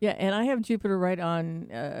 Yeah, and I have Jupiter right on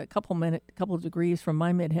a couple of degrees from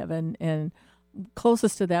my midheaven, and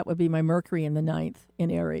closest to that would be my Mercury in the 9th in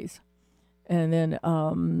Aries. And then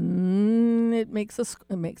it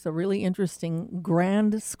makes a really interesting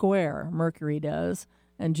grand square, Mercury does,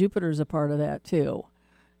 and Jupiter's a part of that too,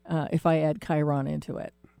 if I add Chiron into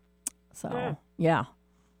it. So, yeah.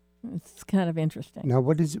 It's kind of interesting. Now,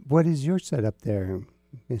 what is your setup there,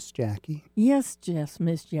 Miss Jackie? Yes,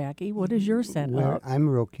 Miss Jackie. What is your setup? I'm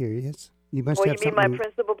real curious. You must have have something. You mean my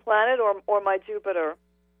principal planet or my Jupiter?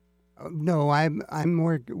 No, I'm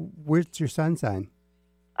more. Where's your sun sign?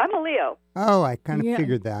 I'm a Leo. Oh, I kind of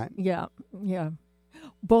figured that. Yeah.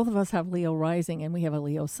 Both of us have Leo rising, and we have a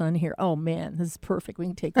Leo sun here. Oh man, this is perfect. We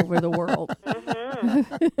can take over the world. And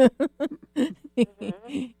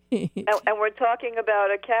we're talking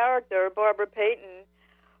about a character, Barbara Payton,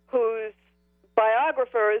 whose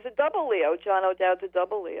biographer is a double Leo. John O'Dowd's a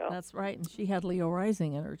double Leo. That's right, and she had Leo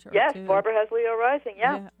rising in her chart. Yes, too. Barbara has Leo rising.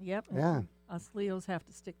 Yeah. Yep. Yeah. Us Leos have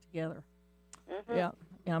to stick together. Yeah.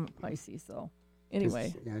 I'm a Pisces, so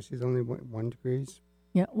anyway. She's only 1 degrees.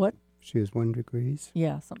 Yeah. What? She was 1 degrees.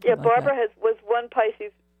 Yeah, something like Barbara that. was 1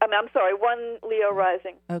 Pisces. I'm sorry, 1 Leo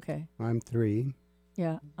rising. Okay. I'm 3.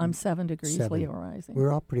 Yeah, I'm 7 degrees 7. Leo rising.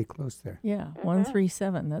 We're all pretty close there. Yeah, 1, 3,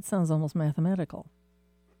 7. That sounds almost mathematical.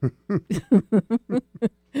 I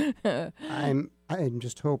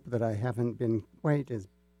just hope that I haven't been quite as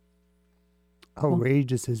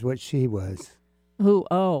outrageous as what she was. Who?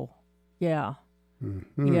 Oh, yeah.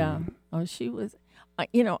 Mm-hmm. Yeah. Oh, she was. I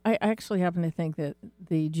actually happen to think that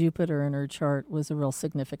the Jupiter in her chart was a real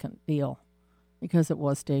significant deal because it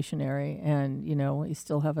was stationary, and we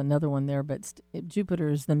still have another one there, but Jupiter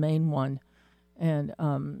is the main one,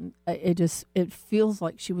 And it feels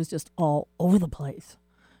like she was just all over the place,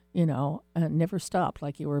 and never stopped,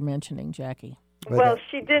 like you were mentioning, Jackie. Well,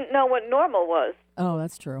 she didn't know what normal was. Oh,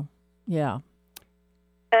 that's true. Yeah.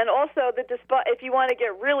 And also, if you want to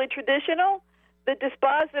get really traditional, the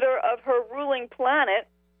dispositor of her ruling planet,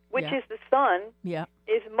 which is the sun,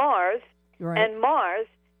 is Mars, and Mars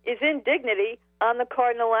is in dignity on the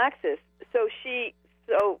cardinal axis. So she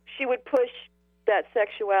would push that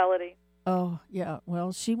sexuality. Oh, yeah.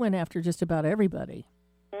 Well, she went after just about everybody.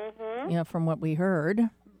 Mm-hmm. Yeah, from what we heard.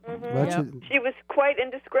 Mm-hmm. Yep. She was quite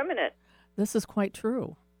indiscriminate. This is quite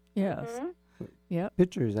true. Yes. Mm-hmm. Yeah.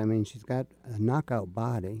 Pictures. I mean, she's got a knockout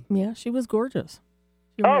body. Yeah, she was gorgeous.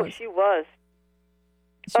 She was.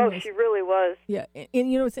 She really was. Yeah, and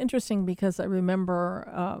it's interesting because I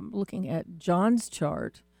remember looking at John's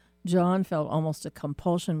chart. John felt almost a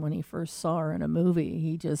compulsion when he first saw her in a movie.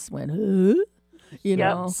 He just went, huh? You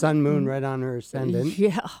know, sun, moon, right on her ascendant.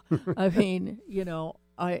 Yeah, I mean,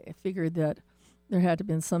 I figured that there had to have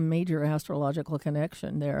been some major astrological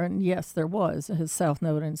connection there, and yes, there was. His South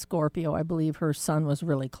Node in Scorpio, I believe her sun was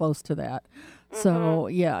really close to that. Mm-hmm. So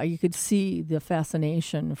yeah, you could see the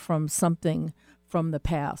fascination from something from the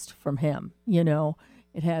past from him.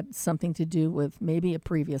 It had something to do with maybe a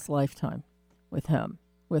previous lifetime with him,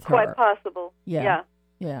 with her. Quite possible. Yeah.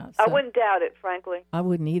 So I wouldn't doubt it, frankly. I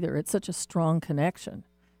wouldn't either. It's such a strong connection.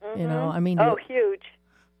 Mm-hmm. I mean, huge.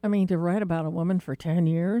 I mean, to write about a woman for 10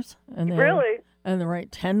 years and then and to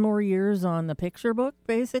write 10 more years on the picture book,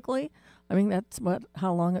 basically. I mean, that's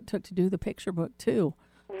how long it took to do the picture book too.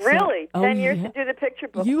 Really, 10 years to do the picture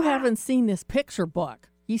book. You haven't seen this picture book.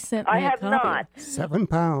 He sent me a copy. I have not. 7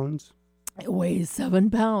 pounds. It weighs 7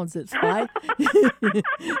 pounds. It's 5.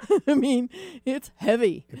 I mean, it's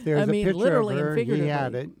heavy. If there's a picture literally of her, and figuratively. he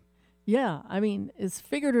had it. Yeah, I mean, it's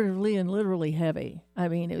figuratively and literally heavy. I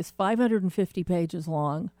mean, it was 550 pages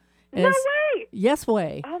long. No way! Yes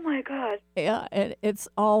way. Oh, my God. Yeah, and it's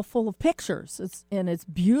all full of pictures. It's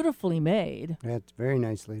beautifully made. That's very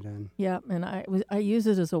nicely done. Yeah, and I use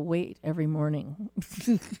it as a weight every morning.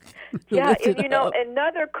 Yeah, it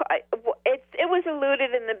was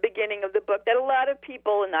alluded in the beginning of the book that a lot of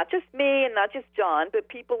people, and not just me and not just John, but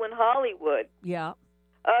people in Hollywood,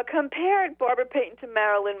 compared Barbara Payton to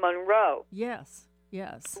Marilyn Monroe. Yes.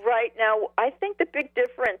 Right now, I think the big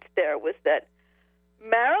difference there was that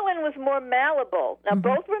Marilyn was more malleable. Now,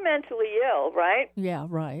 both were mentally ill, right? Yeah,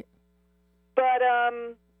 right. But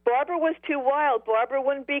Barbara was too wild. Barbara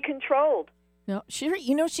wouldn't be controlled. No, she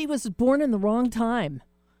was born in the wrong time.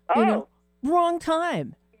 Oh. Wrong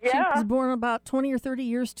time. Yeah. She was born about 20 or 30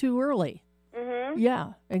 years too early. Mm-hmm.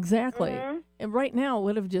 Yeah, exactly. Mm-hmm. And right now it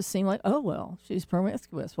would have just seemed like, oh, well, she's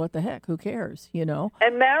promiscuous. What the heck? Who cares?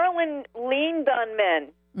 And Marilyn leaned on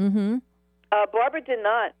men. Mm-hmm. Barbara did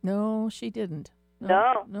not. No, she didn't.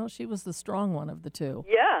 No, she was the strong one of the two.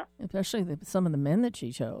 Yeah. Especially some of the men that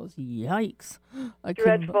she chose. Yikes.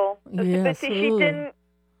 Dreadful. Yes. But see, she didn't.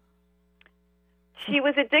 She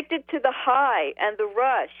was addicted to the high and the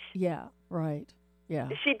rush. Yeah, right. Yeah.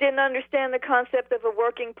 She didn't understand the concept of a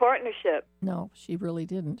working partnership. No, she really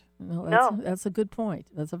didn't. No, that's a good point.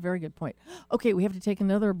 That's a very good point. Okay, we have to take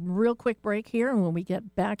another real quick break here, and when we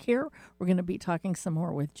get back here, we're going to be talking some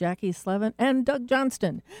more with Jackie Slevin and Doug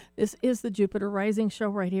Johnston. This is the Jupiter Rising Show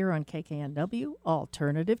right here on KKNW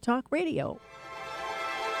Alternative Talk Radio.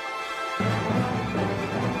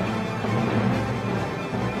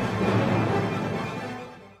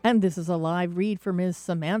 And this is a live read for Ms.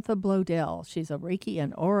 Samantha Blodell. She's a Reiki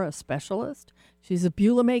and Aura specialist. She's a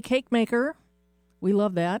Beulah May cake maker. We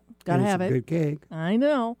love that. Got to have it. Good cake. I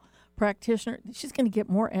know. Practitioner. She's going to get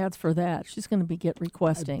more ads for that. She's going to get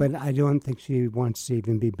requesting. But I don't think she wants to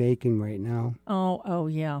even be baking right now. Oh,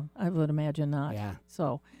 yeah. I would imagine not. Yeah.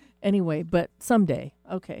 So anyway, but someday.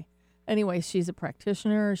 Okay. Anyway, she's a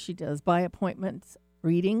practitioner. She does by appointments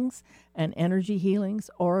readings and energy healings,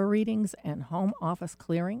 aura readings, and home office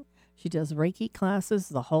clearing. She does Reiki classes,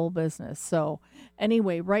 the whole business. So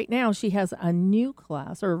anyway, right now she has a new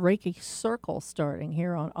class, or Reiki Circle, starting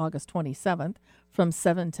here on August 27th from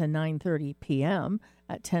 7 to 9:30 p.m.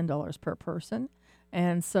 at $10 per person.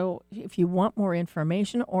 And so if you want more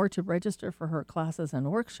information or to register for her classes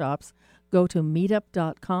and workshops, go to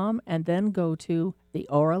meetup.com and then go to the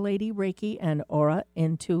Aura Lady Reiki and Aura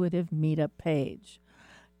Intuitive Meetup page.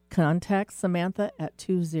 Contact Samantha at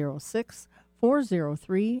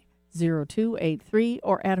 206-403-0283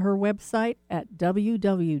 or at her website at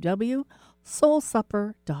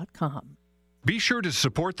www.soulsupper.com. Be sure to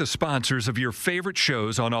support the sponsors of your favorite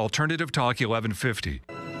shows on Alternative Talk 1150.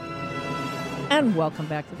 And welcome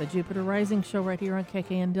back to the Jupiter Rising Show right here on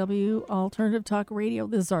KKNW Alternative Talk Radio.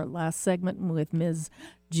 This is our last segment with Ms.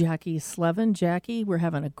 Jackie Slevin. Jackie, we're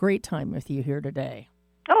having a great time with you here today.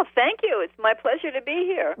 Oh, thank you. It's my pleasure to be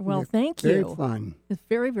here. Well, thank you. Very fun. It's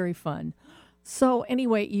very, very fun. So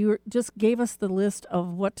anyway, you just gave us the list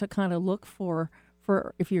of what to kind of look for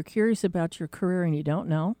if you're curious about your career and you don't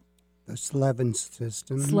know. The Slevin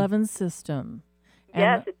system. Slevin system.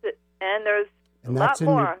 Yes, and there's a lot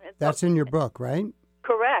more. That's in your book, right?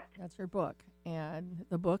 Correct. That's your book. And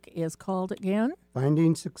the book is called again?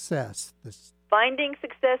 Finding Success. Finding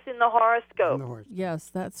Success in the Horoscope.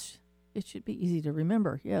 Yes, it should be easy to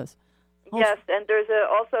remember, yes. Yes, and there's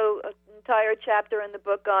also an entire chapter in the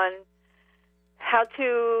book on how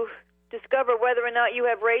to discover whether or not you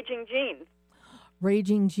have raging genes.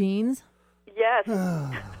 Raging genes? Yes.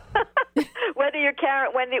 whether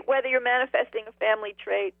you're manifesting a family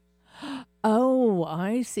trait. Oh,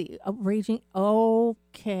 I see. Raging.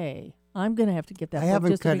 Okay. I'm going to have to get that. I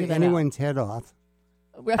haven't cut anyone's head off.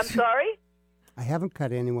 I'm sorry? I haven't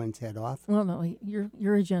cut anyone's head off. Well, no,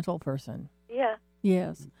 you're a gentle person. Yeah.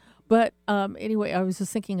 Yes. But anyway, I was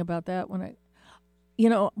just thinking about that when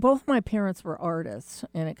both my parents were artists,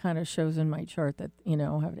 and it kind of shows in my chart that, I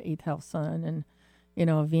have an 8th house sun and,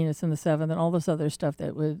 a Venus in the 7th and all this other stuff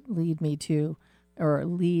that would lead me to, or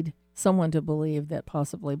lead someone to believe that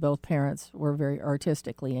possibly both parents were very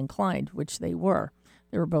artistically inclined, which they were.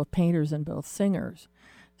 They were both painters and both singers.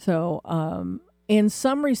 So in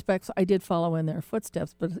some respects, I did follow in their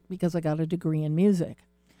footsteps, but because I got a degree in music,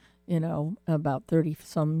 about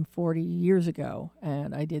 40 years ago,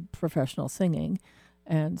 and I did professional singing.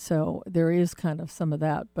 And so there is kind of some of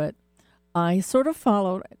that, but I sort of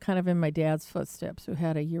followed kind of in my dad's footsteps, who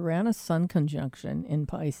had a Uranus-Sun conjunction in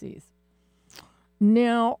Pisces.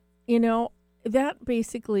 Now, that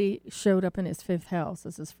basically showed up in his 5th house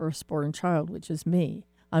as his firstborn child, which is me.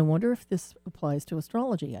 I wonder if this applies to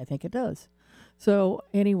astrology. I think it does. So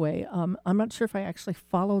anyway, I'm not sure if I actually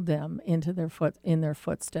followed them into their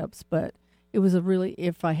footsteps, but it was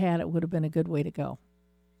if I had, it would have been a good way to go.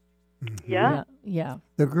 Mm-hmm. Yeah.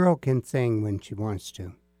 The girl can sing when she wants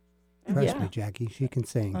to. Trust me, Jackie, she can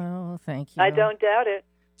sing. Oh, thank you. I don't doubt it.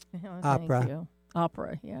 Opera. Thank you.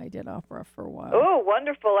 Opera. Yeah, I did opera for a while. Oh,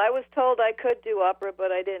 wonderful. I was told I could do opera,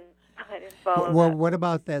 but I didn't follow Well, that. what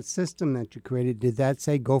about that system that you created? Did that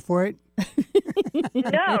say go for it?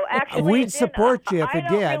 No, actually, we'd support you if it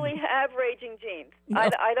did. I don't really have raging genes. No.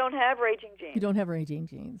 I don't have raging genes. You don't have raging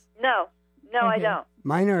genes? No, I Okay. don't.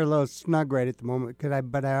 Mine are a little snug right at the moment,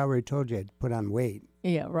 but I already told you I'd put on weight.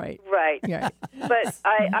 Yeah, right. Right. Yeah. But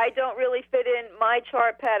I don't really fit in. My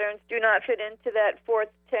chart patterns do not fit into that 4th,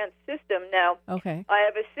 10th system. Now, Okay. I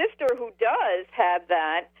have a sister who does have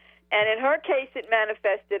that, and in her case, it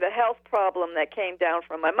manifested a health problem that came down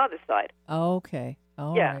from my mother's side. Okay.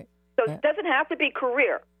 All Yeah. right. So it doesn't have to be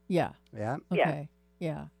career. Yeah. Yeah. Okay.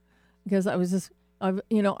 Yeah. Because I've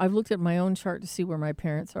looked at my own chart to see where my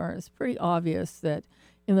parents are. It's pretty obvious that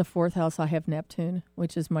in the 4th house I have Neptune,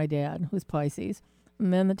 which is my dad, who's Pisces.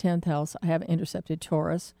 And then the 10th house I have intercepted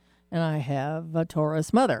Taurus, and I have a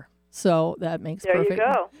Taurus mother. So that makes perfect. There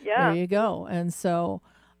you go. Yeah. There you go. And so,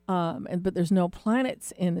 but there's no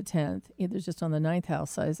planets in the 10th. There's just on the 9th house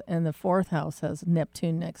size, and the 4th house has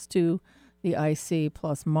Neptune next to the IC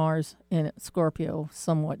plus Mars in Scorpio,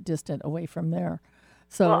 somewhat distant away from there.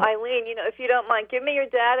 So, well, Eileen, if you don't mind, give me your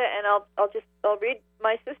data, and I'll read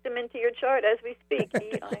my system into your chart as we speak.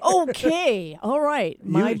 Okay, all right.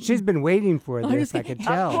 She's been waiting for this. I could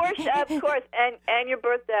tell. Of course, and your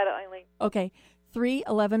birth data, Eileen. Okay,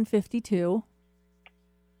 3/11/52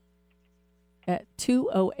 at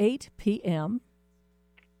 2:08 p.m.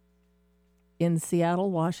 in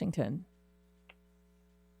Seattle, Washington.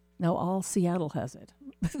 Now all Seattle has it.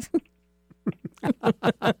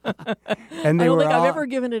 And I don't think I've ever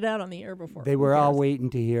given it out on the air before. They were all waiting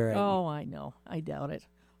to hear it. Oh, I know. I doubt it.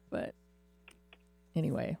 But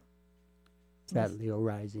anyway. It's that Leo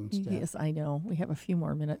rising stuff. Yes, I know. We have a few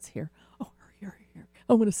more minutes here. Oh, hurry.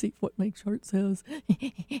 I want to see what my chart says.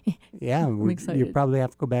 Yeah, you probably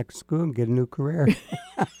have to go back to school and get a new career.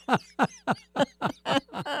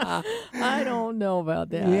 I don't know about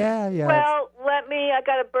that. Yeah. Well, I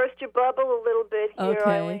got to burst your bubble a little bit here,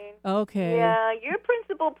 Eileen. Okay. Yeah, your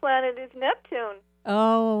principal planet is Neptune.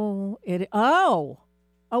 It's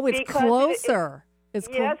Because closer. It's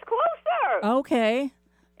closer. Okay.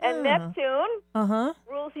 And Neptune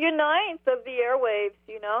rules your 9th of the airwaves,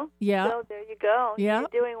 Yeah. So there you go. Yeah. You're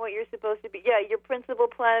doing what you're supposed to be. Yeah, your principal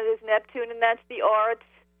planet is Neptune, and that's the arts.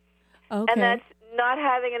 Okay. And that's not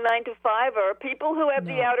having a 9 to 5er. People who have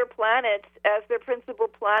the outer planets as their principal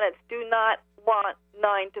planets do not want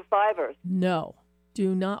 9 to 5ers. No.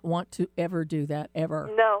 Do not want to ever do that, ever.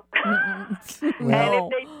 No. No.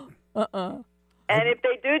 And if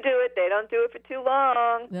they do it, they don't do it for too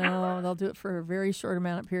long. No, they'll do it for a very short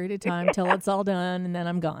period of time till it's all done, and then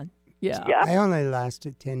I'm gone. Yeah. I only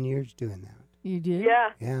lasted 10 years doing that. You did?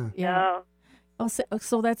 Yeah. Yeah. Oh,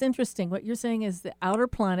 so that's interesting. What you're saying is the outer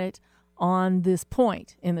planet on this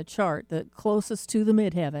point in the chart, the closest to the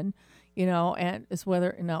midheaven, and it's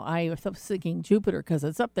whether, I was thinking Jupiter because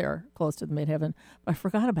it's up there close to the midheaven, but I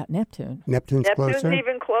forgot about Neptune. Neptune's closer?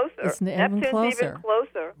 Even closer. It's Neptune's even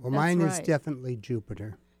closer. Well, mine is definitely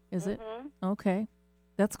Jupiter. Is it? Okay.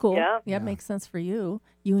 That's cool. Yeah, it makes sense for you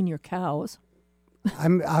and your cows.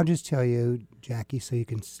 I'll just tell you, Jackie, so you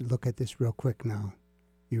can look at this real quick now.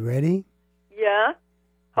 You ready? Yeah.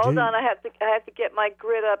 Hold on, I have to get my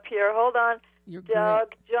grid up here. Hold on.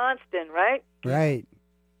 Doug Johnston, right? Right.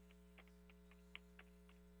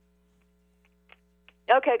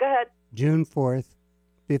 Okay, go ahead. June 4th,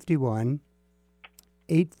 51,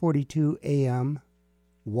 8:42 a.m.,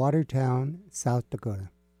 Watertown, South Dakota.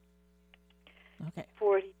 Okay.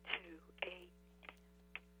 42, 8.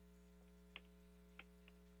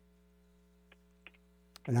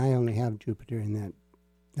 And I only have Jupiter in that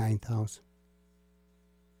 9th house.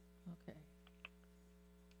 Okay.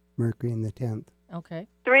 Mercury in the 10th. Okay.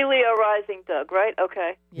 3 Leo rising, Doug, right?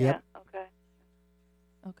 Okay. Yep. Yeah, okay.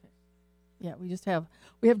 Yeah, we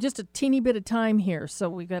have just a teeny bit of time here, so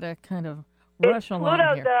we got to kind of rush along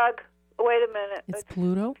Pluto, here. Doug. Wait a minute. It's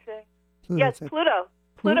Pluto? Yes, Pluto.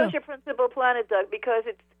 Pluto's your principal planet, Doug, because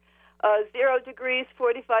it's 0 degrees,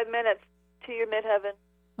 45 minutes to your midheaven.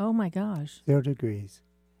 Oh, my gosh. 0 degrees.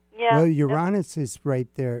 Yeah. Well, Uranus is right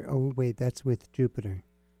there. Oh, wait, that's with Jupiter.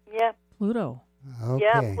 Yeah. Pluto. Okay.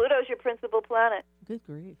 Yeah, Pluto's your principal planet. Good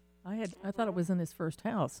grief. I thought it was in his first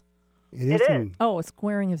house. It is. Oh, it's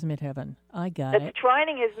squaring his midheaven. I got it. It's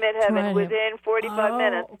trining his midheaven within 45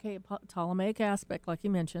 minutes. Okay, Ptolemaic aspect, like you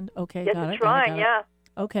mentioned. Okay, yes, got it's it. trine, yeah.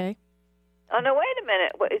 Okay. Oh, no, wait a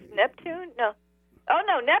minute. What, is Neptune? No. Oh,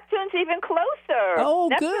 no, Neptune's even closer. Oh,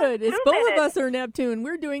 Neptune's good. It's 2 both minutes. of us are Neptune.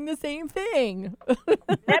 We're doing the same thing.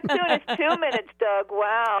 Neptune is 2 minutes, Doug.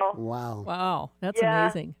 Wow. Wow. That's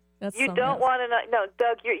amazing. That's you don't want to. No,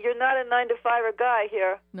 Doug, you're not a 9 to 5er guy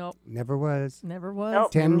here. Nope. Never was. Never was.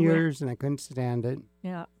 Nope. 10 years, and I couldn't stand it.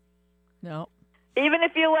 Yeah. No. Even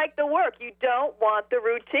if you like the work, you don't want the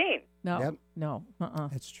routine. No. Yep. No.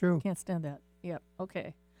 That's true. Can't stand that. Yep.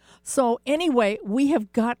 Okay. So anyway, we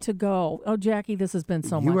have got to go. Oh, Jackie, this has been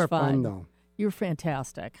so much fun. You are fun, though. You're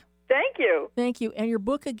fantastic. Thank you. Thank you. And your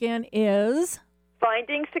book again is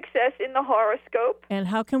Finding Success in the Horoscope. And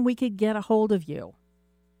how can we could get a hold of you?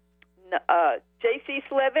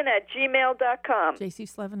 jcslevin@gmail.com.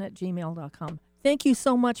 jcslevin@gmail.com. Thank you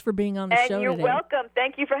so much for being on the show today. And you're welcome.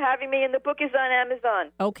 Thank you for having me. And the book is on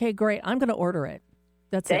Amazon. Okay, great. I'm going to order it.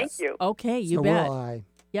 That's it. Thank you. Okay, you So bet. will I.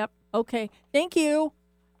 Yep. Okay. Thank you.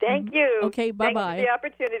 Thank you. Okay, bye-bye. Thanks for the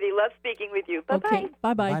opportunity. Love speaking with you. Bye-bye. Okay,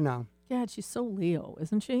 bye-bye. Bye now. God, she's so Leo,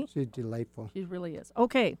 isn't she? She's delightful. She really is.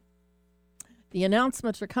 Okay. The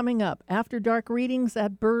announcements are coming up. After dark readings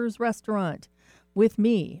at Burr's Restaurant with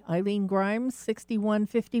me, Eileen Grimes,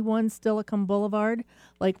 6151 Stillicum Boulevard,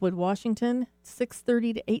 Lakewood, Washington,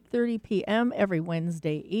 6:30 to 8:30 p.m. every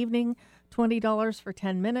Wednesday evening. $20 for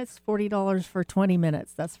 10 minutes, $40 for 20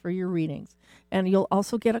 minutes. That's for your readings. And you'll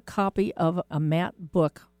also get a copy of a Matt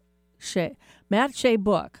Shea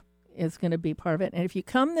book is going to be part of it. And if you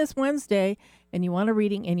come this Wednesday and you want a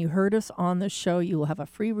reading and you heard us on the show, you will have a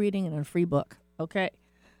free reading and a free book. Okay.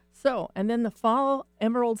 So, and then the Fall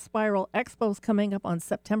Emerald Spiral Expo is coming up on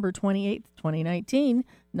September 28th, 2019,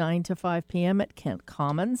 9 to 5 p.m. at Kent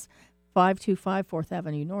Commons, 525 4th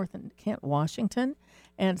Avenue North in Kent, Washington.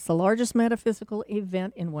 And it's the largest metaphysical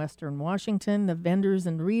event in Western Washington. The vendors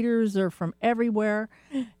and readers are from everywhere.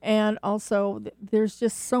 And also, there's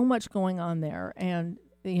just so much going on there. And,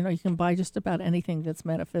 you can buy just about anything that's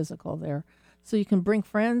metaphysical there. So you can bring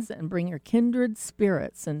friends and bring your kindred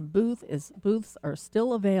spirits. And booths are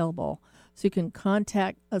still available. So you can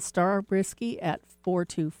contact Star Brisky at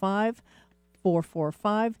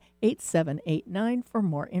 425-445-8789 for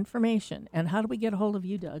more information. And how do we get a hold of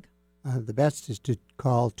you, Doug? The best is to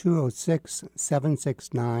call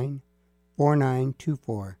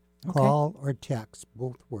 206-769-4924. Call or text.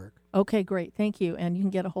 Both work. Okay, great. Thank you. And you can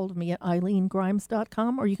get a hold of me at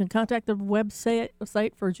eileengrimes.com, or you can contact the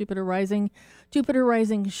website for Jupiter Rising,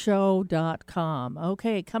 jupiterrisingshow.com.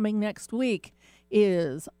 Okay, coming next week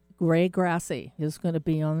is Gray Grassy is going to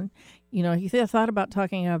be on, he thought about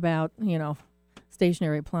talking about,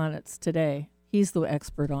 stationary planets today. He's the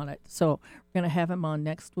expert on it. So we're going to have him on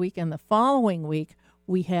next week. And the following week,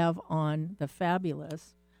 we have on the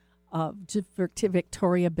fabulous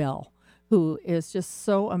Victoria Bell, who is just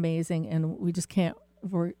so amazing, and we just can't.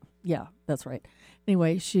 Yeah, that's right.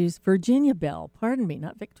 Anyway, she's Virginia Bell. Pardon me,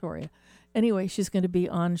 not Victoria. Anyway, she's going to be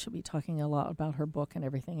on. She'll be talking a lot about her book and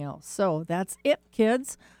everything else. So that's it,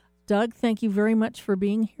 kids. Doug, thank you very much for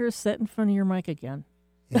being here. Sit in front of your mic again.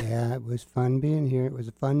 Yeah, it was fun being here. It was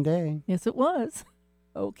a fun day. Yes, it was.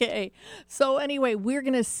 Okay. So anyway, we're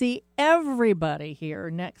going to see everybody here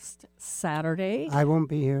next Saturday. I won't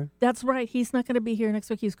be here. That's right. He's not going to be here next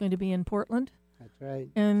week. He's going to be in Portland. That's right.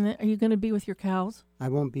 And are you going to be with your cows? I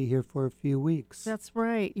won't be here for a few weeks. That's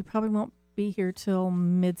right. You probably won't be here till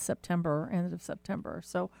mid-September, end of September.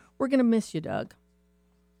 So we're going to miss you, Doug.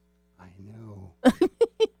 I know.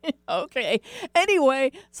 Okay.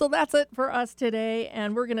 Anyway, so that's it for us today,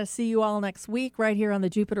 and we're going to see you all next week right here on the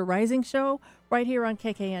Jupiter Rising Show, right here on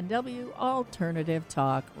KKNW Alternative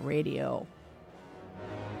Talk Radio.